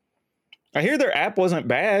questionable. I hear their app wasn't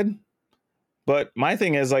bad, but my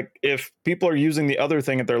thing is like, if people are using the other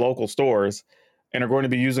thing at their local stores and are going to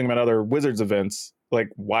be using them at other Wizards events, like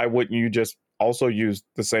why wouldn't you just also use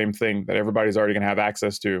the same thing that everybody's already going to have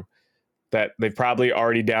access to that they've probably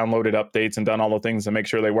already downloaded updates and done all the things to make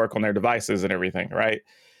sure they work on their devices and everything, right?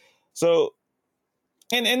 So,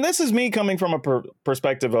 and this is me coming from a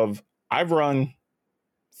perspective of I've run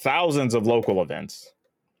thousands of local events.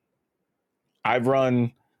 I've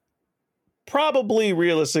run probably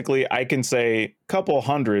realistically, I can say a couple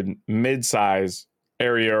hundred mid-size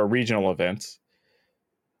area or regional events.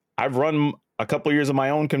 I've run a couple years of my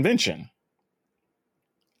own convention.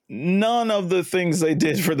 None of the things they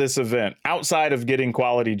did for this event, outside of getting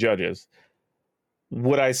quality judges,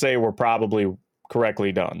 would I say were probably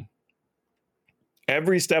correctly done.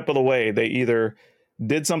 Every step of the way, they either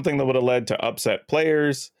did something that would have led to upset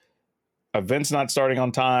players, events not starting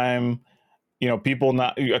on time, people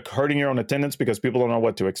not hurting your own attendance because people don't know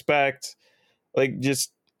what to expect. Like,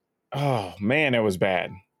 just, oh man, it was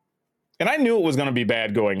bad. And I knew it was going to be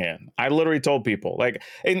bad going in. I literally told people, like,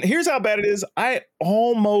 and here's how bad it is. I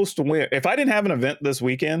almost went. If I didn't have an event this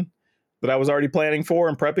weekend that I was already planning for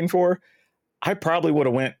and prepping for, I probably would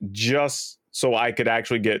have went just so I could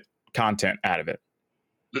actually get content out of it.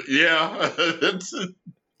 Yeah.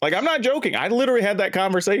 Like, I'm not joking. I literally had that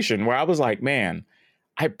conversation where I was like, man,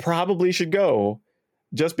 I probably should go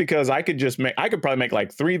just because I could probably make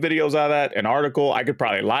like 3 videos out of that, an article. I could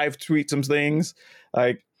probably live tweet some things.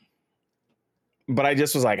 Like, but I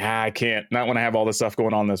just was like, I can't, not when I have all this stuff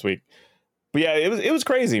going on this week. But yeah, it was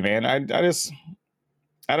crazy, man. I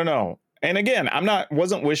don't know. And again,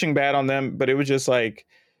 wasn't wishing bad on them, but it was just like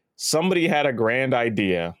somebody had a grand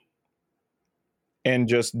idea and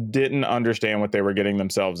just didn't understand what they were getting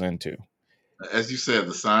themselves into. As you said,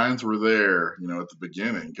 the signs were there, at the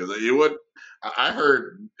beginning, because I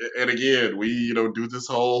heard, and again, we, do this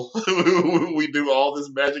whole, we do all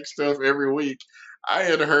this magic stuff every week. I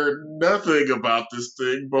had heard nothing about this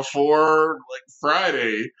thing before like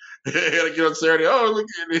Friday. And I get on Saturday, look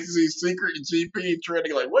at these secret GP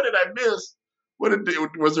trending. Like, what did I miss?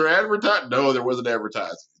 Was there advertising? No, there wasn't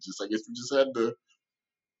advertising. It's just, I guess we just had to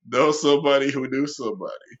know somebody who knew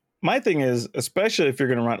somebody. My thing is, especially if you're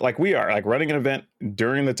going to run, like we are, like running an event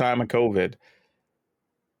during the time of COVID,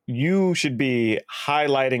 you should be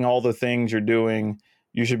highlighting all the things you're doing.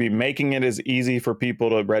 You should be making it as easy for people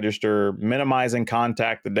to register, minimizing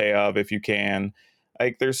contact the day of if you can.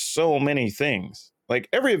 Like, there's so many things. Like,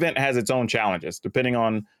 every event has its own challenges, depending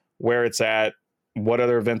on where it's at, what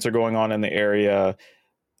other events are going on in the area,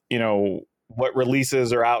 what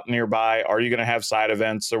releases are out nearby. Are you going to have side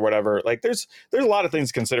events or whatever? Like, there's a lot of things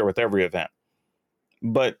to consider with every event.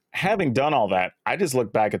 But having done all that, I just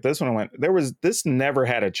looked back at this one and went, this never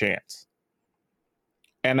had a chance.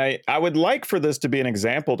 And I would like for this to be an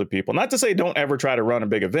example to people, not to say don't ever try to run a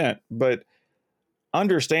big event, but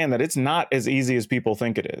understand that it's not as easy as people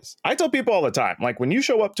think it is. I tell people all the time, like, when you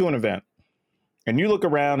show up to an event and you look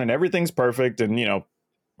around and everything's perfect and,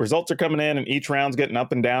 results are coming in and each round's getting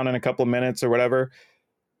up and down in a couple of minutes or whatever,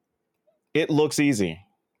 it looks easy.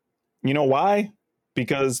 You know why?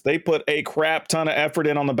 Because they put a crap ton of effort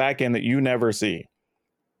in on the back end that you never see.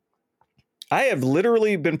 I have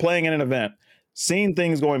literally been playing in an event, seeing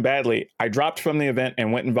things going badly. I dropped from the event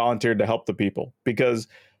and went and volunteered to help the people, because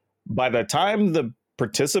by the time the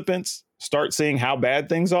participants start seeing how bad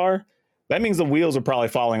things are, that means the wheels are probably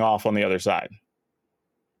falling off on the other side.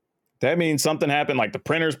 That means something happened, like the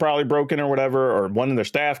printer's probably broken or whatever, or one of their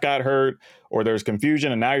staff got hurt, or there's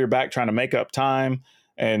confusion and now you're back trying to make up time.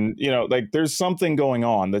 And, like, there's something going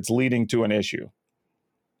on that's leading to an issue.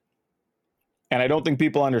 And I don't think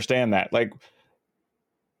people understand that. Like,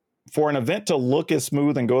 for an event to look as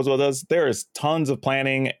smooth and go as well as there is tons of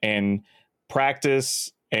planning and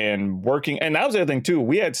practice and working. And that was the other thing too.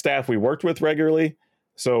 We had staff we worked with regularly,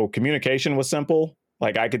 so communication was simple.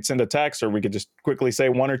 Like, I could send a text, or we could just quickly say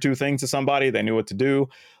 1 or 2 things to somebody. They knew what to do.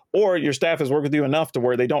 Or your staff has worked with you enough to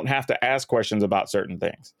where they don't have to ask questions about certain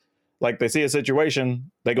things. Like, they see a situation,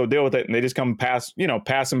 they go deal with it, and they just come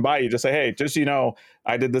passing by you, just say, hey, just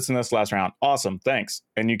I did this and this last round. Awesome, thanks.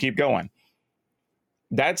 And you keep going.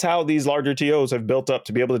 That's how these larger TOs have built up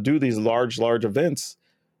to be able to do these large events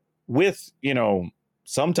with,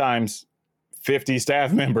 sometimes 50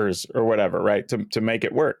 staff members or whatever, right? To make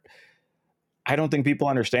it work. I don't think people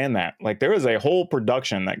understand that. Like, there is a whole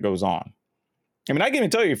production that goes on. I mean, I can even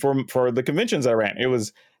tell you for the conventions I ran, it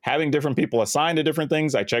was having different people assigned to different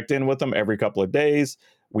things. I checked in with them every couple of days.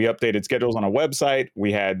 We updated schedules on a website.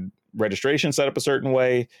 We had registration set up a certain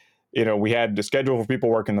way. We had the schedule for people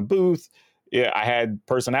working the booth. Yeah, I had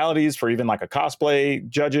personalities for even like a cosplay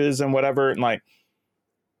judges and whatever. And like,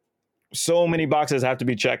 so many boxes have to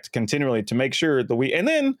be checked continually to make sure and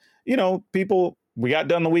then, we got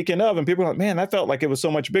done the weekend of, and people were like, man, that felt like it was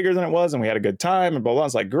so much bigger than it was. And we had a good time and blah, blah.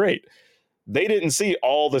 It's like, great. they didn't see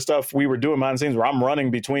all the stuff we were doing behind the scenes where I'm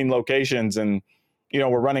running between locations and,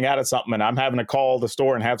 we're running out of something and I'm having to call the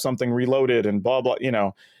store and have something reloaded and blah, blah,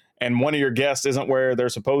 and one of your guests isn't where they're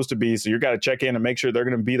supposed to be. So you got to check in and make sure they're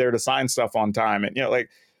going to be there to sign stuff on time. And,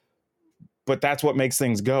 but that's what makes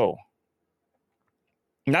things go.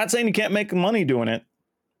 Not saying you can't make money doing it,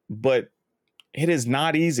 but it is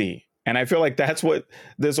not easy. And I feel like that's what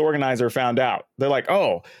this organizer found out. They're like,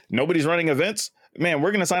 oh, nobody's running events? Man,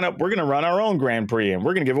 we're going to sign up. We're going to run our own Grand Prix and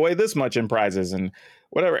we're going to give away this much in prizes and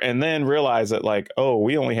whatever. And then realize that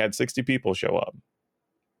we only had 60 people show up.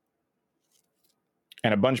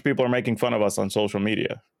 And a bunch of people are making fun of us on social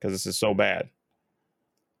media because this is so bad.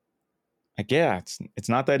 It's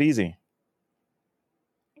not that easy.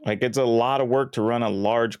 It's a lot of work to run a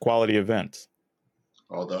large quality event.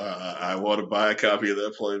 Although I want to buy a copy of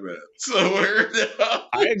that playmat. So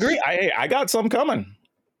I agree. I got some coming.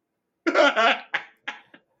 I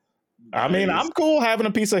mean, I'm cool having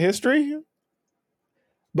a piece of history.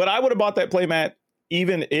 But I would have bought that playmat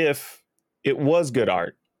even if it was good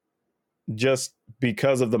art. Just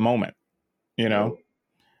because of the moment,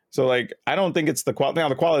 So I don't think it's the quality. Now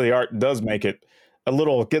the quality of the art does make it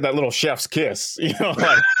get that little chef's kiss,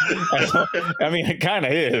 I mean, it kind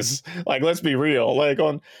of is. Let's be real.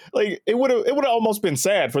 It would have almost been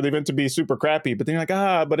sad for the event to be super crappy, but then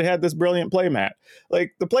you're but it had this brilliant playmat. The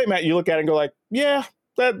playmat, you look at it and go yeah,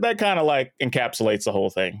 that kind of encapsulates the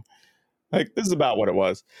whole thing. This is about what it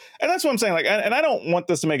was. And that's what I'm saying. And I don't want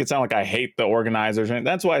this to make it sound like I hate the organizers. And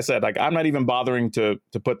that's why I said, I'm not even bothering to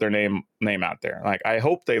put their name out there. I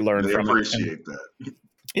hope they learn from it. They appreciate that.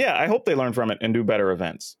 Yeah, I hope they learn from it and do better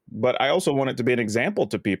events. But I also want it to be an example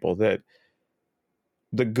to people that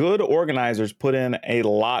the good organizers put in a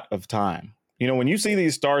lot of time. When you see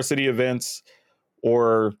these Star City events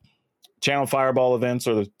or Channel Fireball events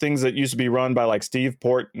or the things that used to be run by Steve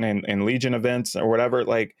Port and Legion events or whatever,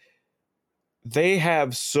 they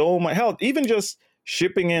have so much help, even just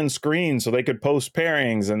shipping in screens so they could post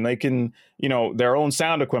pairings and they can, their own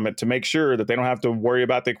sound equipment to make sure that they don't have to worry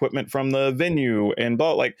about the equipment from the venue and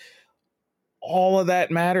all of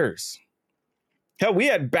that matters. Hell, we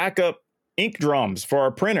had backup ink drums for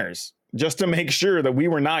our printers just to make sure that we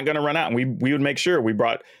were not going to run out. And we would make sure we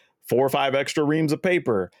brought 4 or 5 extra reams of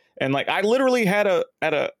paper. And I literally had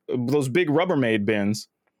those big Rubbermaid bins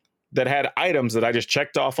that had items that I just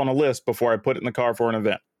checked off on a list before I put it in the car for an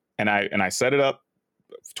event. And I set it up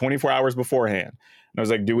 24 hours beforehand. And I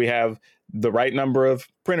was do we have the right number of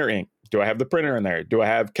printer ink? Do I have the printer in there? Do I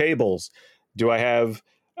have cables? Do I have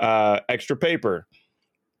extra paper?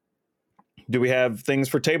 Do we have things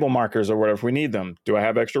for table markers or whatever if we need them? Do I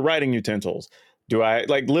have extra writing utensils? Do I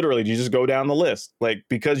literally, you just go down the list?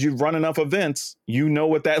 Because you've run enough events,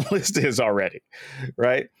 what that list is already,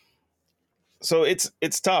 right? So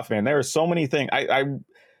it's tough, man. There are so many things.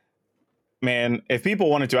 Man, if people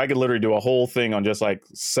wanted to, I could literally do a whole thing on just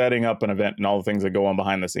setting up an event and all the things that go on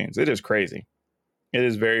behind the scenes. It is crazy. It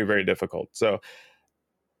is very, very difficult. So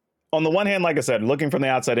on the one hand, like I said, looking from the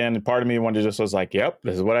outside in, part of me wanted to just was yep,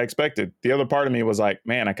 this is what I expected. The other part of me was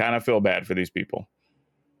man, I kind of feel bad for these people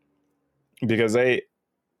because I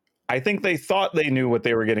think they thought they knew what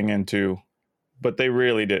they were getting into, but they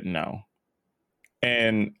really didn't know.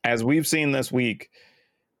 And as we've seen this week,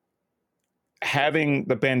 having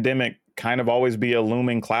the pandemic kind of always be a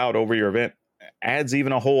looming cloud over your event adds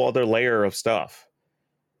even a whole other layer of stuff.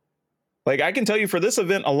 I can tell you for this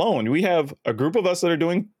event alone, we have a group of us that are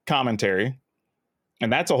doing commentary,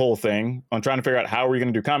 and that's a whole thing on trying to figure out how are we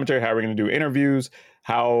going to do commentary, how are we going to do interviews,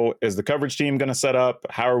 how is the coverage team going to set up,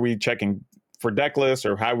 how are we checking for deck lists,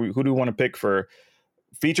 or who do we want to pick for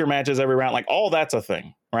feature matches every round? All that's a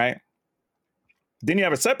thing, right? Then you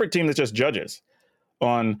have a separate team that just judges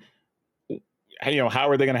on, how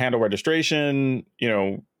are they going to handle registration?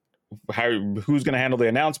 Who's going to handle the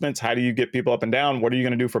announcements? How do you get people up and down? What are you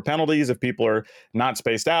going to do for penalties if people are not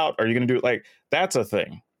spaced out? Are you going to do that's a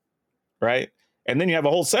thing, right? And then you have a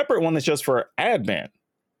whole separate one that's just for admin,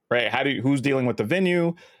 right? Who's dealing with the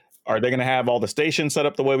venue? Are they going to have all the stations set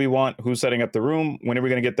up the way we want? Who's setting up the room? When are we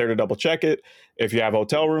going to get there to double check it? If you have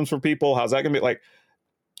hotel rooms for people, how's that going to be?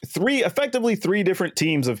 Effectively three different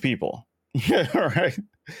teams of people, right?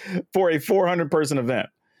 For a 400 person event.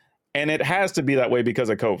 And it has to be that way because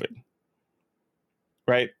of COVID,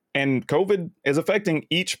 right? And COVID is affecting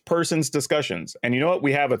each person's discussions. And you know what?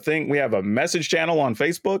 We have a message channel on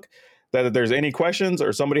Facebook that if there's any questions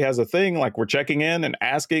or somebody has a thing, we're checking in and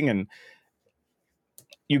asking, and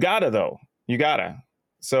you gotta.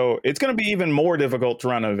 So it's going to be even more difficult to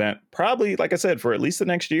run an event, probably, like I said, for at least the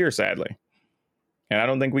next year, sadly. And I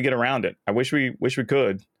don't think we get around it. I wish we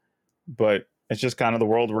could, but it's just kind of the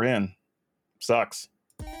world we're in. Sucks.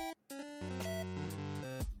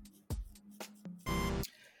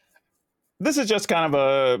 This is just kind of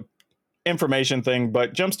a information thing,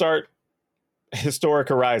 but Jumpstart Historic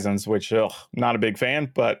Horizons, which not a big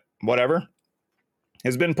fan, but whatever,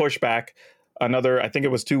 has been pushed back another, I think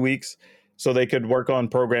it was 2 weeks, so they could work on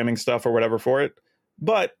programming stuff or whatever for it.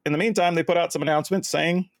 But in the meantime, they put out some announcements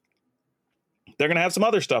saying they're going to have some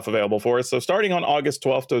other stuff available for us. So starting on August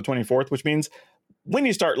 12th to the 24th, which means when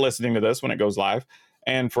you start listening to this, when it goes live,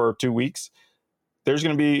 and for 2 weeks, there's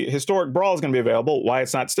going to be Historic Brawl is going to be available. Why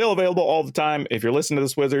it's not still available all the time, if you're listening to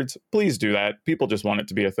this, Wizards, please do that. People just want it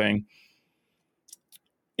to be a thing.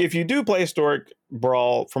 If you do play Historic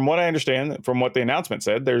Brawl, from what I understand, from what the announcement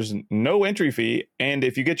said, there's no entry fee. And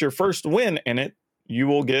if you get your first win in it, you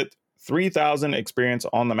will get 3,000 experience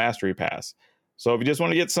on the Mastery Pass. So if you just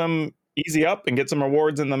want to get some easy up and get some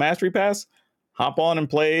rewards in the Mastery Pass, hop on and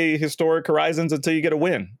play Historic Horizons until you get a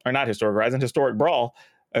win. Or not Historic Horizon, Historic Brawl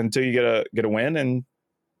until you get a win, and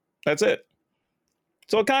that's it.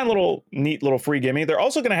 So a kind of neat little free gimme. They're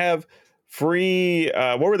also going to have free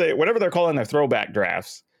whatever they're calling their throwback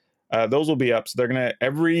drafts. Those will be up. So they're going to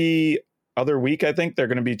every other week, I think they're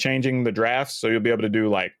going to be changing the drafts. So you'll be able to do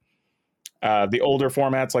like the older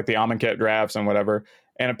formats like the Amonkhet drafts and whatever.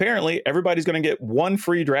 And apparently everybody's going to get one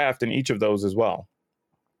free draft in each of those as well.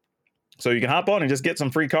 So you can hop on and just get some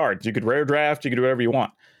free cards. You could rare draft, you could do whatever you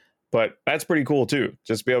want. But that's pretty cool too.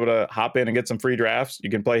 Just be able to hop in and get some free drafts. You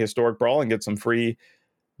can play Historic Brawl and get some free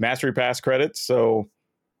Mastery Pass credits. So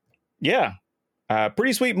yeah,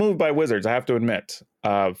 pretty sweet move by Wizards, I have to admit.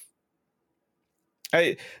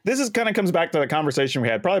 This is kind of comes back to the conversation we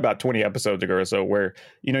had probably about 20 episodes ago or so, where,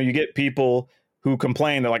 you know, you get people who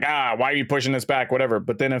complain. They're like, why are you pushing this back? Whatever.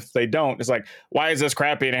 But then if they don't, it's like, why is this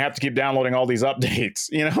crappy? And I have to keep downloading all these updates,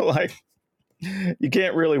 you know, like you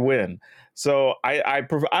can't really win. So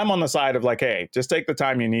I'm on the side of like, hey, just take the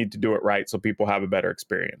time you need to do it right so people have a better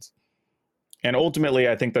experience. And ultimately,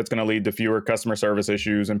 I think that's going to lead to fewer customer service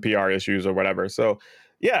issues and PR issues or whatever. So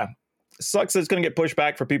yeah, sucks that it's going to get pushed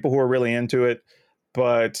back for people who are really into it.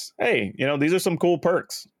 But hey, you know, these are some cool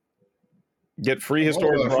perks. Get free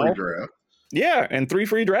Historic Brawl. Yeah, and 3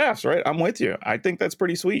 free drafts, right? I'm with you. I think that's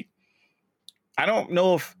pretty sweet. I don't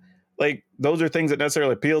know if like those are things that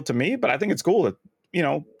necessarily appeal to me, but I think it's cool that, you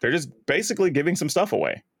know, they're just basically giving some stuff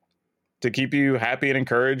away to keep you happy and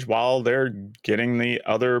encouraged while they're getting the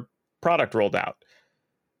other product rolled out.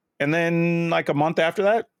 And then like a month after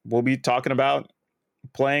that, we'll be talking about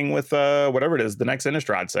playing with whatever it is, the next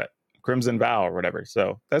Innistrad set, Crimson Vow or whatever.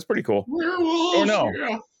 So that's pretty cool. Werewolves, or no,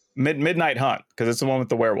 yeah. Midnight Hunt, because it's the one with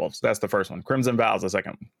the werewolves. That's the first one. Crimson Vow is the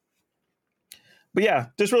second one. But yeah,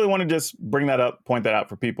 just really want to just bring that up, point that out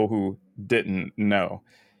for people who didn't know.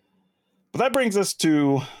 But that brings us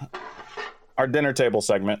to our dinner table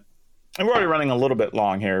segment. And we're already running a little bit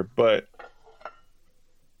long here, but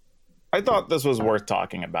I thought this was worth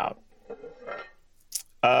talking about.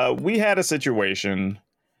 We had a situation,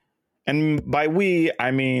 and by we,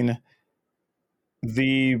 I mean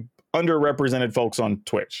the underrepresented folks on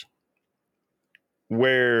Twitch,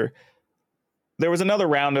 where there was another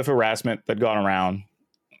round of harassment that gone around,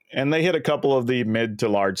 and they hit a couple of the mid to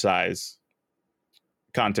large size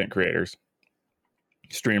content creators,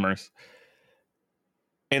 streamers.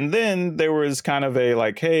 And then there was kind of a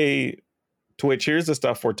like, hey, Twitch, here's the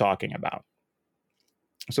stuff we're talking about.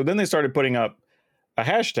 So then they started putting up a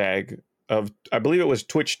hashtag of, I believe it was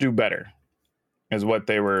Twitch Do Better, is what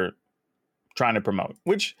they were trying to promote,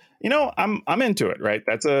 which, you know, I'm into it, right?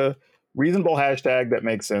 That's a reasonable hashtag that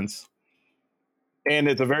makes sense. And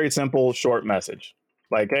it's a very simple, short message.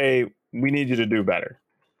 Like, hey, we need you to do better.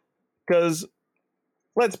 Because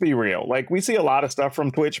let's be real. Like, we see a lot of stuff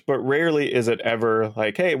from Twitch, but rarely is it ever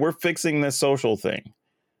like, hey, we're fixing this social thing.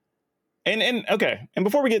 And okay, and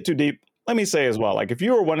before we get too deep, let me say as well, like, if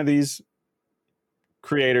you are one of these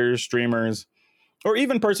creators, streamers, or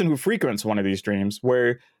even person who frequents one of these streams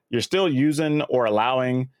where you're still using or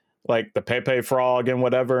allowing like the Pepe Frog and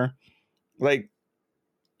whatever, like,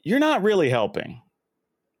 you're not really helping.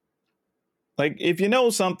 Like, if you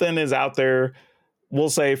know something is out there,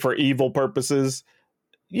 we'll say for evil purposes,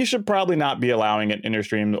 you should probably not be allowing it in your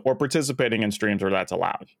stream or participating in streams where that's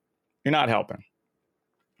allowed. You're not helping.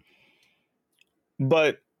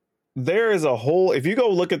 But there is a whole, if you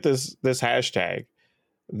go look at this hashtag,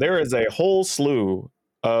 there is a whole slew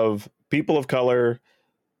of people of color,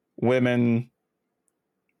 women,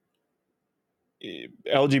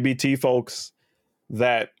 LGBT folks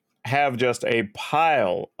that have just a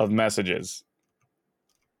pile of messages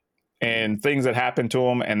and things that happened to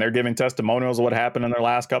them, and they're giving testimonials of what happened in their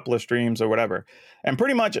last couple of streams or whatever. And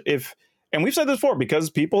pretty much if And we've said this before, because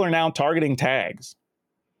people are now targeting tags,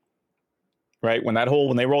 right? When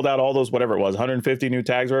they rolled out all those, whatever it was, 150 new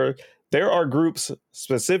tags, there are groups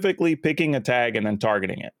specifically picking a tag and then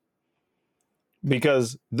targeting it.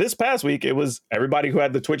 Because this past week, it was everybody who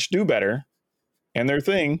had the Twitch Do Better and their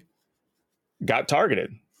thing got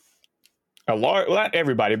targeted. Not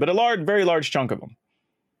everybody, but a very large chunk of them.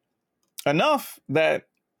 Enough that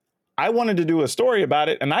I wanted to do a story about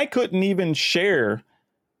it, and I couldn't even share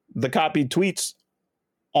the copied tweets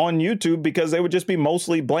on YouTube because they would just be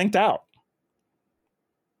mostly blanked out.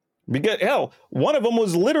 Because hell, one of them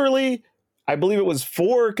was literally, I believe it was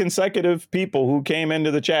 4 consecutive people who came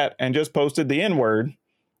into the chat and just posted the N-word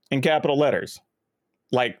in capital letters,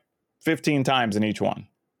 like 15 times in each one.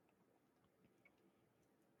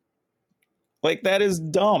 Like, that is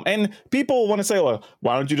dumb. And people want to say, well,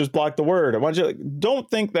 why don't you just block the word? Don't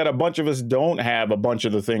think that a bunch of us don't have a bunch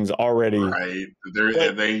of the things already. Right.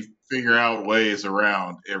 They figure out ways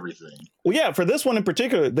around everything. Well, yeah, for this one in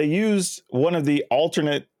particular, they used one of the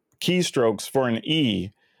alternate keystrokes for an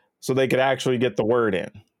E so they could actually get the word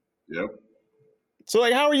in. Yep. So,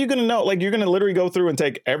 like, how are you going to know? Like, you're going to literally go through and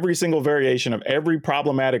take every single variation of every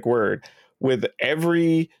problematic word with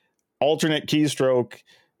every alternate keystroke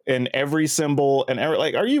and every symbol and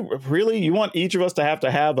are you want each of us to have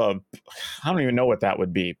I don't even know what that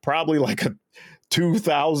would be. Probably like a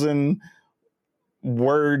 2,000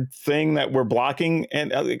 word thing that we're blocking.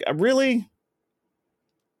 And really,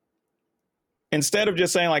 instead of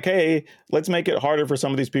just saying like, hey, let's make it harder for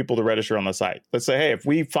some of these people to register on the site. Let's say, hey, if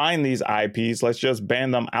we find these IPs, let's just ban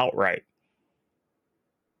them outright.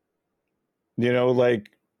 You know, like,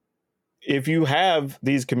 if you have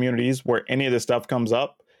these communities where any of this stuff comes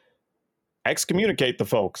up, excommunicate the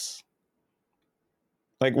folks.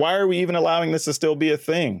 Like, why are we even allowing this to still be a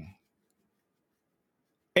thing?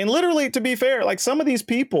 And literally, to be fair, like, some of these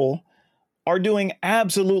people are doing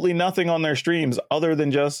absolutely nothing on their streams other than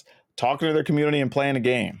just talking to their community and playing a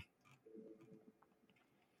game.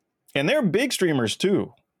 And they're big streamers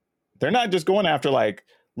too. They're not just going after like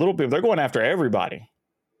little people. They're going after everybody.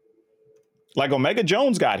 Like Omega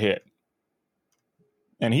Jones got hit.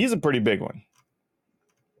 And he's a pretty big one.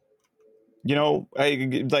 You know,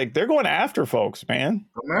 like they're going after folks, man.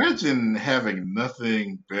 Imagine having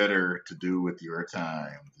nothing better to do with your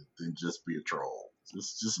time than just be a troll.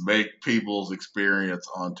 Just make people's experience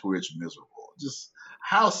on Twitch miserable. Just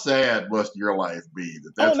how sad must your life be?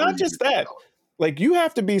 That's not just that. Like, you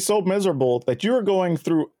have to be so miserable that you're going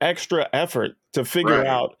through extra effort to figure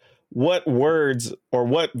out what words or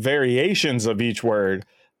what variations of each word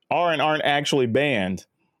are and aren't actually banned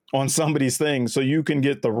on somebody's thing so you can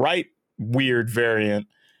get the right weird variant.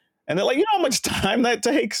 And then, like, you know how much time that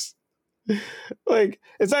takes? Like,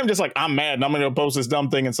 it's not just like, I'm mad and I'm going to post this dumb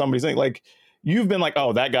thing and somebody's thing. Like, you've been like,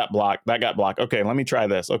 oh, that got blocked. Okay, let me try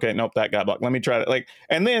this. Okay, nope, that got blocked. Let me try that. Like,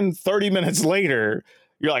 and then 30 minutes later,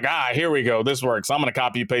 you're like, here we go. This works. I'm going to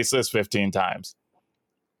copy paste this 15 times.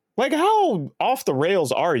 Like, how off the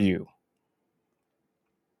rails are you?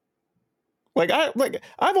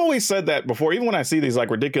 I've always said that before, even when I see these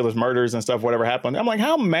like ridiculous murders and stuff, whatever happened, I'm like,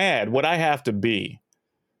 how mad would I have to be?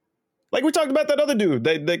 Like, we talked about that other dude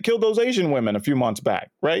that killed those Asian women a few months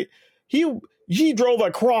back, right? He drove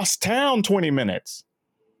across town 20 minutes.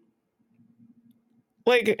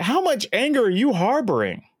 Like, how much anger are you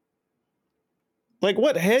harboring? Like,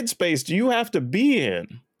 what headspace do you have to be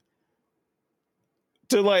in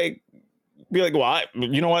to like be like, well,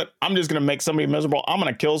 you know what? I'm just going to make somebody miserable. I'm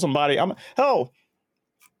going to kill somebody. I'm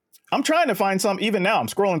trying to find some, even now I'm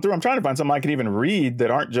scrolling through. I'm trying to find some I can even read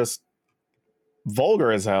that aren't just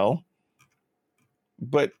vulgar as hell.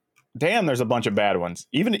 But damn, there's a bunch of bad ones.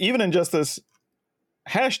 Even in just this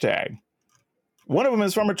hashtag. One of them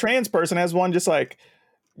is from a trans person, has one just like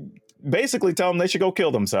basically tell them they should go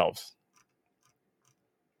kill themselves.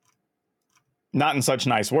 Not in such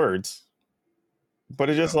nice words. But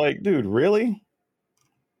it's just like, dude, really?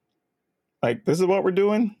 Like, this is what we're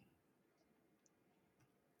doing?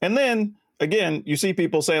 And then, again, you see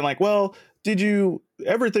people saying like, well, did you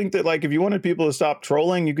ever think that like if you wanted people to stop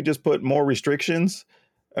trolling, you could just put more restrictions?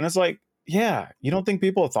 And it's like, yeah, you don't think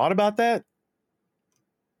people have thought about that?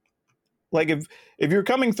 Like, if you're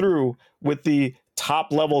coming through with the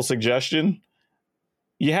top level suggestion,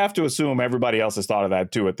 you have to assume everybody else has thought of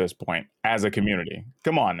that too at this point as a community.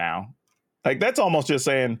 Come on now. Like, that's almost just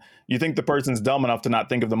saying you think the person's dumb enough to not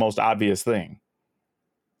think of the most obvious thing.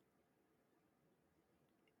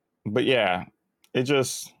 But yeah, it's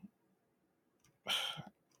just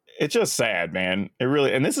sad, man. It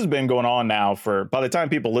really, and this has been going on now for, by the time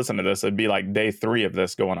people listen to this, it'd be like day 3 of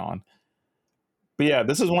this going on. But yeah,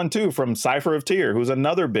 this is one too from Cypher of Tyr, who's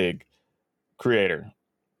another big creator.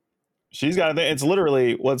 She's got it's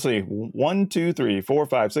literally, let's see, 1, 2, 3, 4,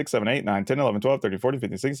 5, 6, 7, 8, 9, 10, 11, 12, 13, 14,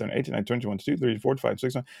 15, 16, 17, 18, 19, 20, 21, 22, 23, 24, 25,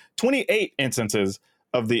 26, 27, 28 instances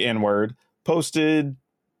of the N-word posted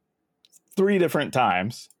 3 different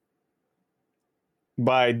times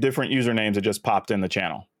by different usernames that just popped in the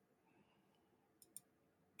channel.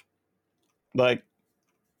 Like,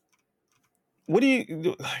 what do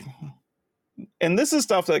you, and this is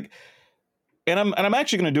stuff like, and I'm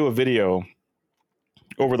actually going to do a video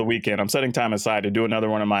over the weekend. I'm setting time aside to do another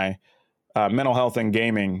one of my mental health and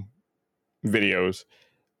gaming videos.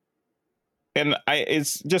 And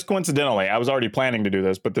it's just coincidentally, I was already planning to do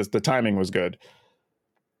this, but the timing was good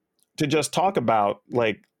to just talk about,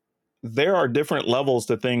 like, there are different levels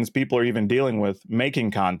to things people are even dealing with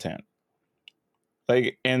making content.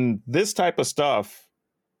 Like, and this type of stuff,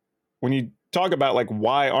 when you talk about, like,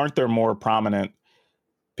 why aren't there more prominent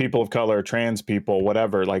people of color, trans people,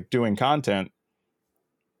 whatever, like, doing content?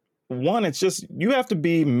 One, it's just, you have to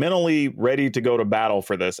be mentally ready to go to battle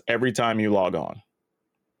for this every time you log on.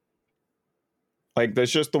 Like,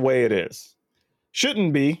 that's just the way it is.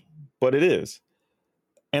 Shouldn't be, but it is.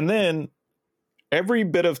 And then every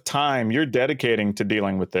bit of time you're dedicating to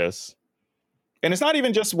dealing with this, and it's not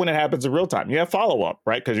even just when it happens in real time. You have follow-up,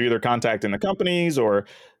 right? Because you're either contacting the companies or,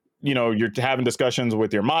 you know, you're having discussions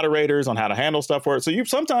with your moderators on how to handle stuff for it. So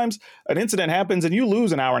sometimes an incident happens and you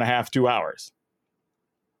lose an hour and a half, 2 hours.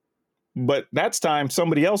 But that's time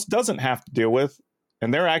somebody else doesn't have to deal with,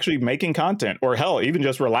 and they're actually making content, or hell, even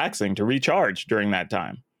just relaxing to recharge during that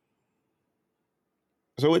time.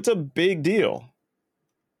 So it's a big deal.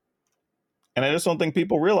 And I just don't think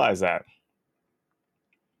people realize that.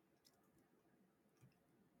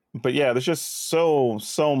 But yeah, there's just so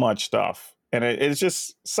much stuff. And it's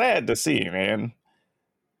just sad to see, man.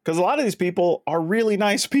 Because a lot of these people are really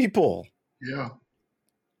nice people. Yeah.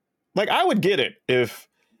 Like, I would get it if,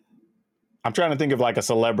 I'm trying to think of like a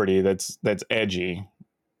celebrity that's edgy,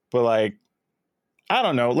 but like, I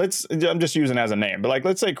don't know. I'm just using it as a name, but like,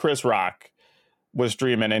 let's say Chris Rock was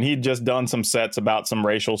streaming and he'd just done some sets about some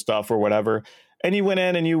racial stuff or whatever. And you went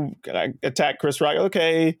in and you attacked Chris Rock.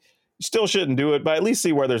 Okay, you still shouldn't do it, but at least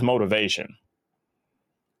see where there's motivation.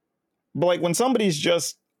 But like, when somebody's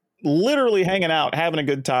just literally hanging out, having a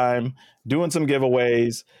good time, doing some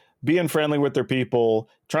giveaways, being friendly with their people,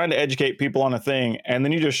 trying to educate people on a thing, and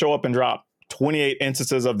then you just show up and drop 28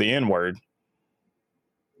 instances of the N-word.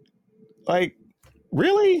 Like,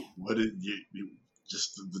 really? What did you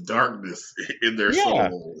just the darkness in their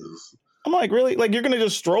soul is. I'm like, really? Like, you're going to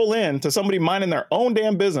just stroll in to somebody minding their own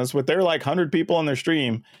damn business with their like 100 people on their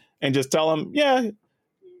stream and just tell them, yeah,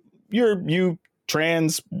 you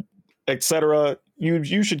trans, etc.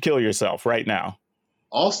 You should kill yourself right now.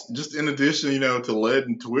 Also, just in addition, you know, to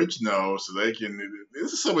letting Twitch know so they can.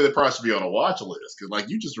 This is somebody that probably should be on a watch list because, like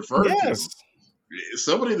you just referred to,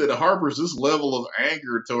 somebody that harbors this level of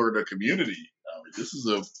anger toward a community. I mean, this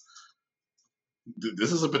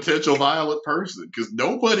is a potential violent person because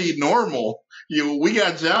nobody normal. We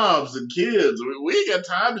got jobs and kids. We ain't got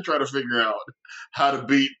time to try to figure out how to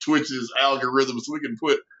beat Twitch's algorithm so we can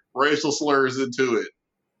put racial slurs into it.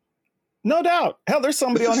 No doubt. Hell, there's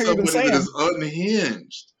somebody on here even saying that is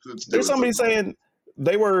unhinged. There's somebody saying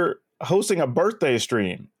they were hosting a birthday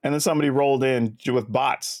stream and then somebody rolled in with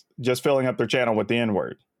bots just filling up their channel with the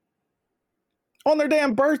N-word on their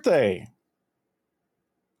damn birthday.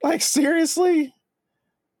 Like, seriously?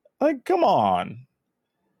 Like, come on.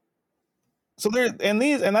 So and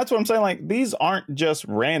that's what I'm saying. Like, these aren't just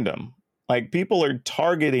random. Like, people are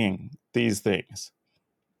targeting these things.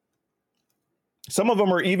 Some of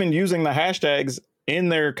them are even using the hashtags in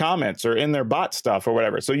their comments or in their bot stuff or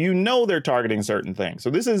whatever. So you know they're targeting certain things. So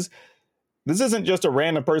this isn't just a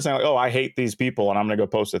random person like, oh, I hate these people and I'm going to go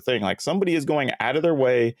post a thing. Like, somebody is going out of their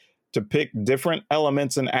way to pick different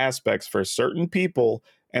elements and aspects for certain people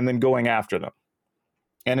and then going after them.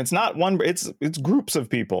 And it's not one, it's groups of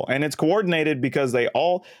people, and it's coordinated because they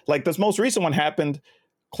all, like, this most recent one happened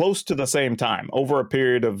close to the same time. Over a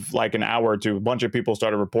period of like an hour or two, a bunch of people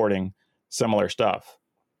started reporting similar stuff,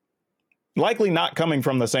 likely not coming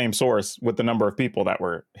from the same source with the number of people that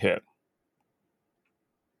were hit.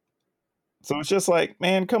 So it's just like,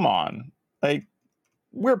 man, come on. Like,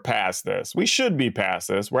 we're past this. We should be past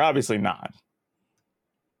this. We're obviously not.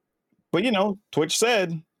 But, you know, Twitch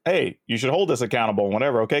said, hey, you should hold us accountable and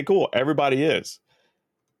whatever. Okay, cool. Everybody is.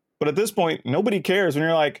 But at this point, nobody cares when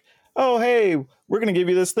you're like, oh, hey, we're going to give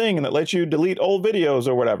you this thing and that lets you delete old videos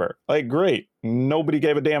or whatever. Like, great. Nobody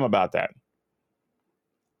gave a damn about that.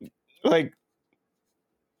 Like,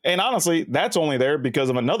 and honestly, that's only there because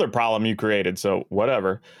of another problem you created. So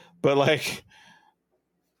whatever. But like,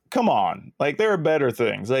 come on. Like, there are better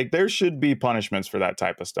things. Like, there should be punishments for that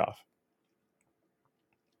type of stuff.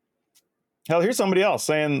 Hell, here's somebody else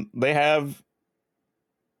saying they have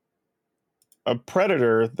a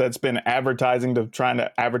predator that's been trying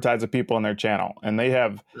to advertise to people on their channel, and they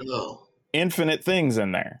have infinite things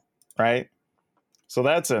in there, right? So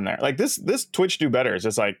that's in there. Like, this Twitch Do Better is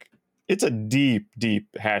just like, it's a deep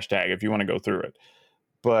hashtag if you want to go through it.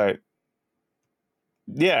 But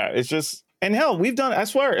yeah, it's just, and hell, we've done, I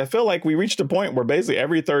swear, I feel like we reached a point where basically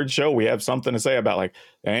every third show we have something to say about, like,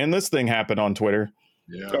 and this thing happened on Twitter.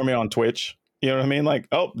 Yeah. I mean, on Twitch. You know what I mean? Like,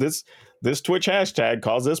 oh, this Twitch hashtag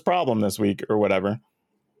caused this problem this week or whatever.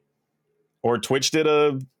 Or Twitch did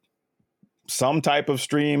some type of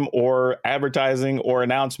stream or advertising or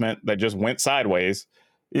announcement that just went sideways.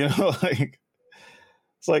 You know, like,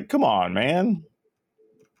 it's like, come on, man.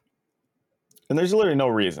 And there's literally no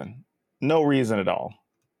reason at all.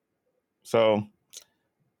 So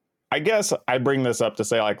I guess I bring this up to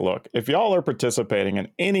say, like, look, if y'all are participating in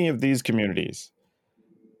any of these communities,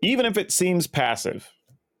 even if it seems passive,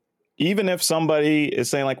 even if somebody is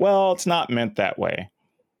saying, like, well, it's not meant that way,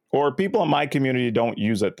 or people in my community don't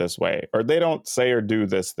use it this way, or they don't say or do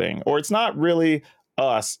this thing, or it's not really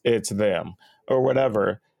us, it's them, or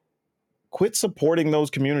whatever, quit supporting those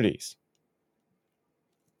communities,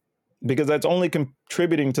 because that's only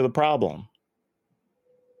contributing to the problem.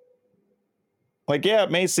 Like, yeah,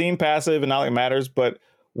 it may seem passive and not like it matters, but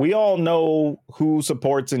we all know who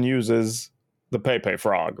supports and uses the Pepe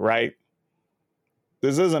Frog, right?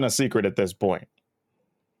 This isn't a secret at this point.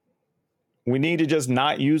 We need to just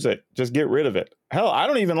not use it. Just get rid of it. Hell, I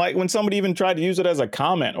don't even like when somebody even tried to use it as a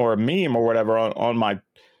comment or a meme or whatever on my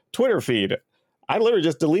Twitter feed. I literally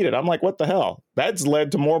just delete it. I'm like, what the hell? That's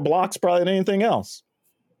led to more blocks probably than anything else.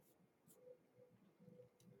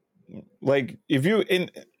 Like,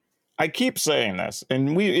 I keep saying this,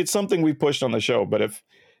 and it's something we pushed on the show, but if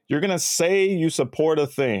you're going to say you support a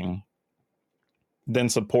thing, then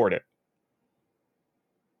support it.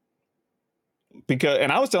 Because,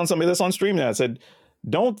 and I was telling somebody this on stream now, I said,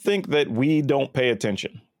 don't think that we don't pay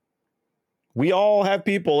attention. We all have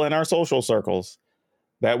people in our social circles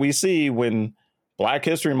that we see when Black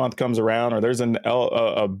History Month comes around, or there's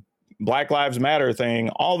a Black Lives Matter thing.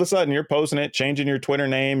 All of a sudden you're posting it, changing your Twitter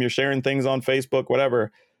name, you're sharing things on Facebook,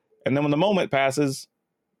 whatever. And then when the moment passes,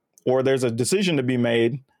 or there's a decision to be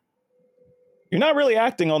made, you're not really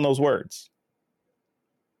acting on those words.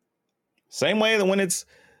 Same way that when it's,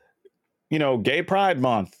 Gay Pride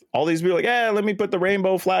Month, all these people are like, yeah, let me put the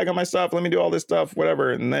rainbow flag on my stuff. Let me do all this stuff,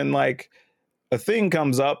 whatever. And then, like, a thing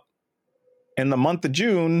comes up in the month of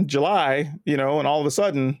June, July, and all of a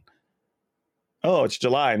sudden, oh, it's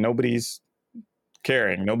July. Nobody's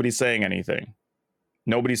caring. Nobody's saying anything.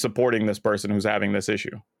 Nobody's supporting this person who's having this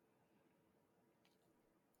issue.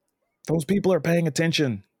 Those people are paying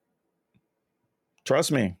attention. Trust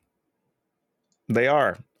me. They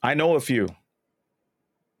are. I know a few.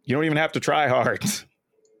 You don't even have to try hard.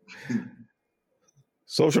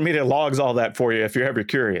 Social media logs all that for you if you're ever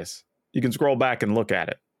curious. You can scroll back and look at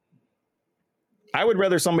it. I would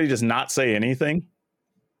rather somebody just not say anything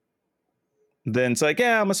than say, like,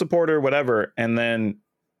 yeah, I'm a supporter, whatever, and then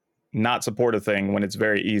not support a thing when it's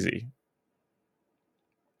very easy.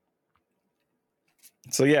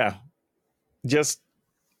 So yeah, just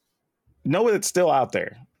know that it's still out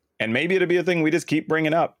there. And maybe it'll be a thing we just keep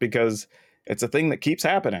bringing up because it's a thing that keeps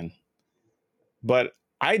happening. But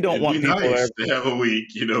I don't want people to have a week,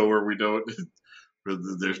 where we don't, where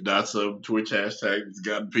there's not some Twitch hashtag that's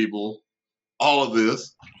gotten people all of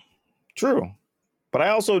this. True. But I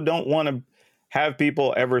also don't want to have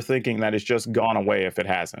people ever thinking that it's just gone away if it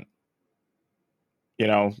hasn't.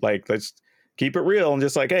 Like, let's keep it real and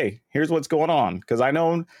just like, hey, here's what's going on. Because I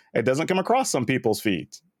know it doesn't come across some people's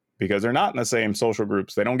feeds because they're not in the same social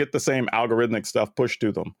groups. They don't get the same algorithmic stuff pushed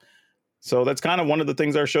to them. So that's kind of one of the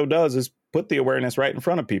things our show does is put the awareness right in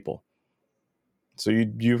front of people. So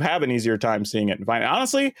you have an easier time seeing it and finding it.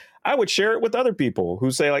 Honestly, I would share it with other people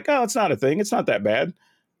who say, like, oh, it's not a thing. It's not that bad.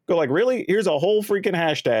 Go like, really? Here's a whole freaking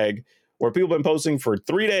hashtag where people have been posting for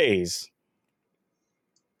 3 days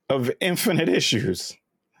of infinite issues.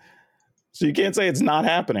 So you can't say it's not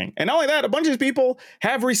happening. And not only that, a bunch of people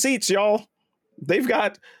have receipts, y'all. They've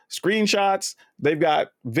got screenshots. They've got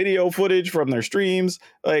video footage from their streams.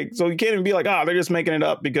 Like, so you can't even be like, oh, they're just making it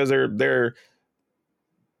up because they're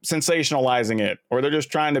sensationalizing it or they're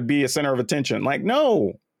just trying to be a center of attention. Like,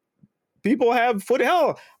 no, people have footage.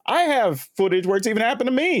 Hell, I have footage where it's even happened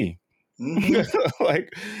to me. Mm-hmm.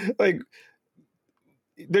 like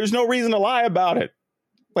there's no reason to lie about it.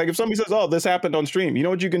 Like, if somebody says, oh, this happened on stream, you know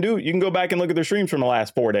what you can do? You can go back and look at their streams from the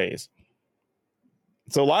last 4 days.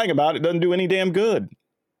 So lying about it doesn't do any damn good.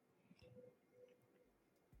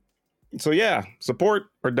 So yeah, support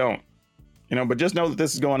or don't. But just know that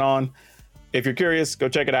this is going on. If you're curious, go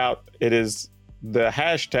check it out. It is the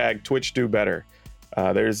hashtag TwitchDoBetter.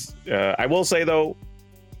 I will say though,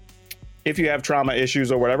 if you have trauma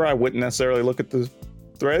issues or whatever, I wouldn't necessarily look at the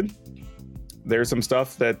thread. There's some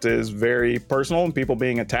stuff that is very personal and people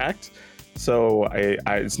being attacked. So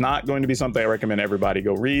it's not going to be something I recommend everybody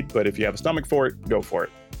go read, but if you have a stomach for it, go for it.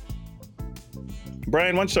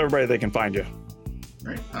 Brian, why don't you tell everybody they can find you?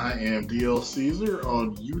 Right. I am DL Caesar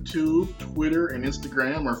on YouTube, Twitter, and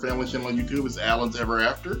Instagram. Our family channel on YouTube is Alan's Ever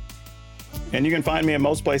After. And you can find me in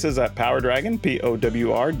most places at Power Dragon,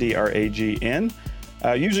 POWRDRAGN.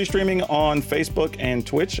 Usually streaming on Facebook and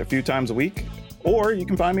Twitch a few times a week, or you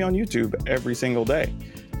can find me on YouTube every single day.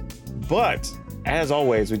 But as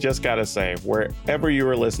always, we just got to say, wherever you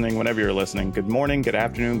are listening, whenever you're listening, good morning, good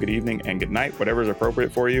afternoon, good evening, and good night, whatever is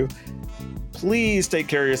appropriate for you. Please take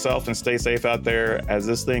care of yourself and stay safe out there, as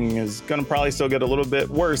this thing is going to probably still get a little bit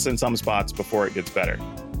worse in some spots before it gets better.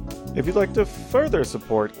 If you'd like to further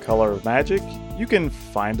support Color of Magic, you can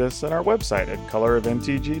find us at our website at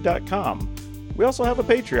colorofmtg.com. We also have a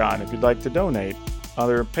Patreon if you'd like to donate,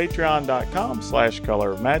 under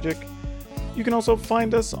patreon.com/colorofmagic. You can also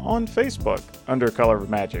find us on Facebook under Color of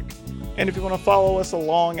Magic. And if you want to follow us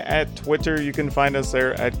along at Twitter, you can find us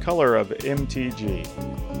there at Color of MTG.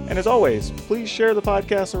 And as always, please share the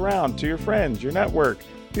podcast around to your friends, your network,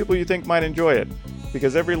 people you think might enjoy it,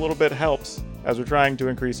 because every little bit helps as we're trying to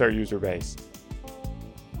increase our user base.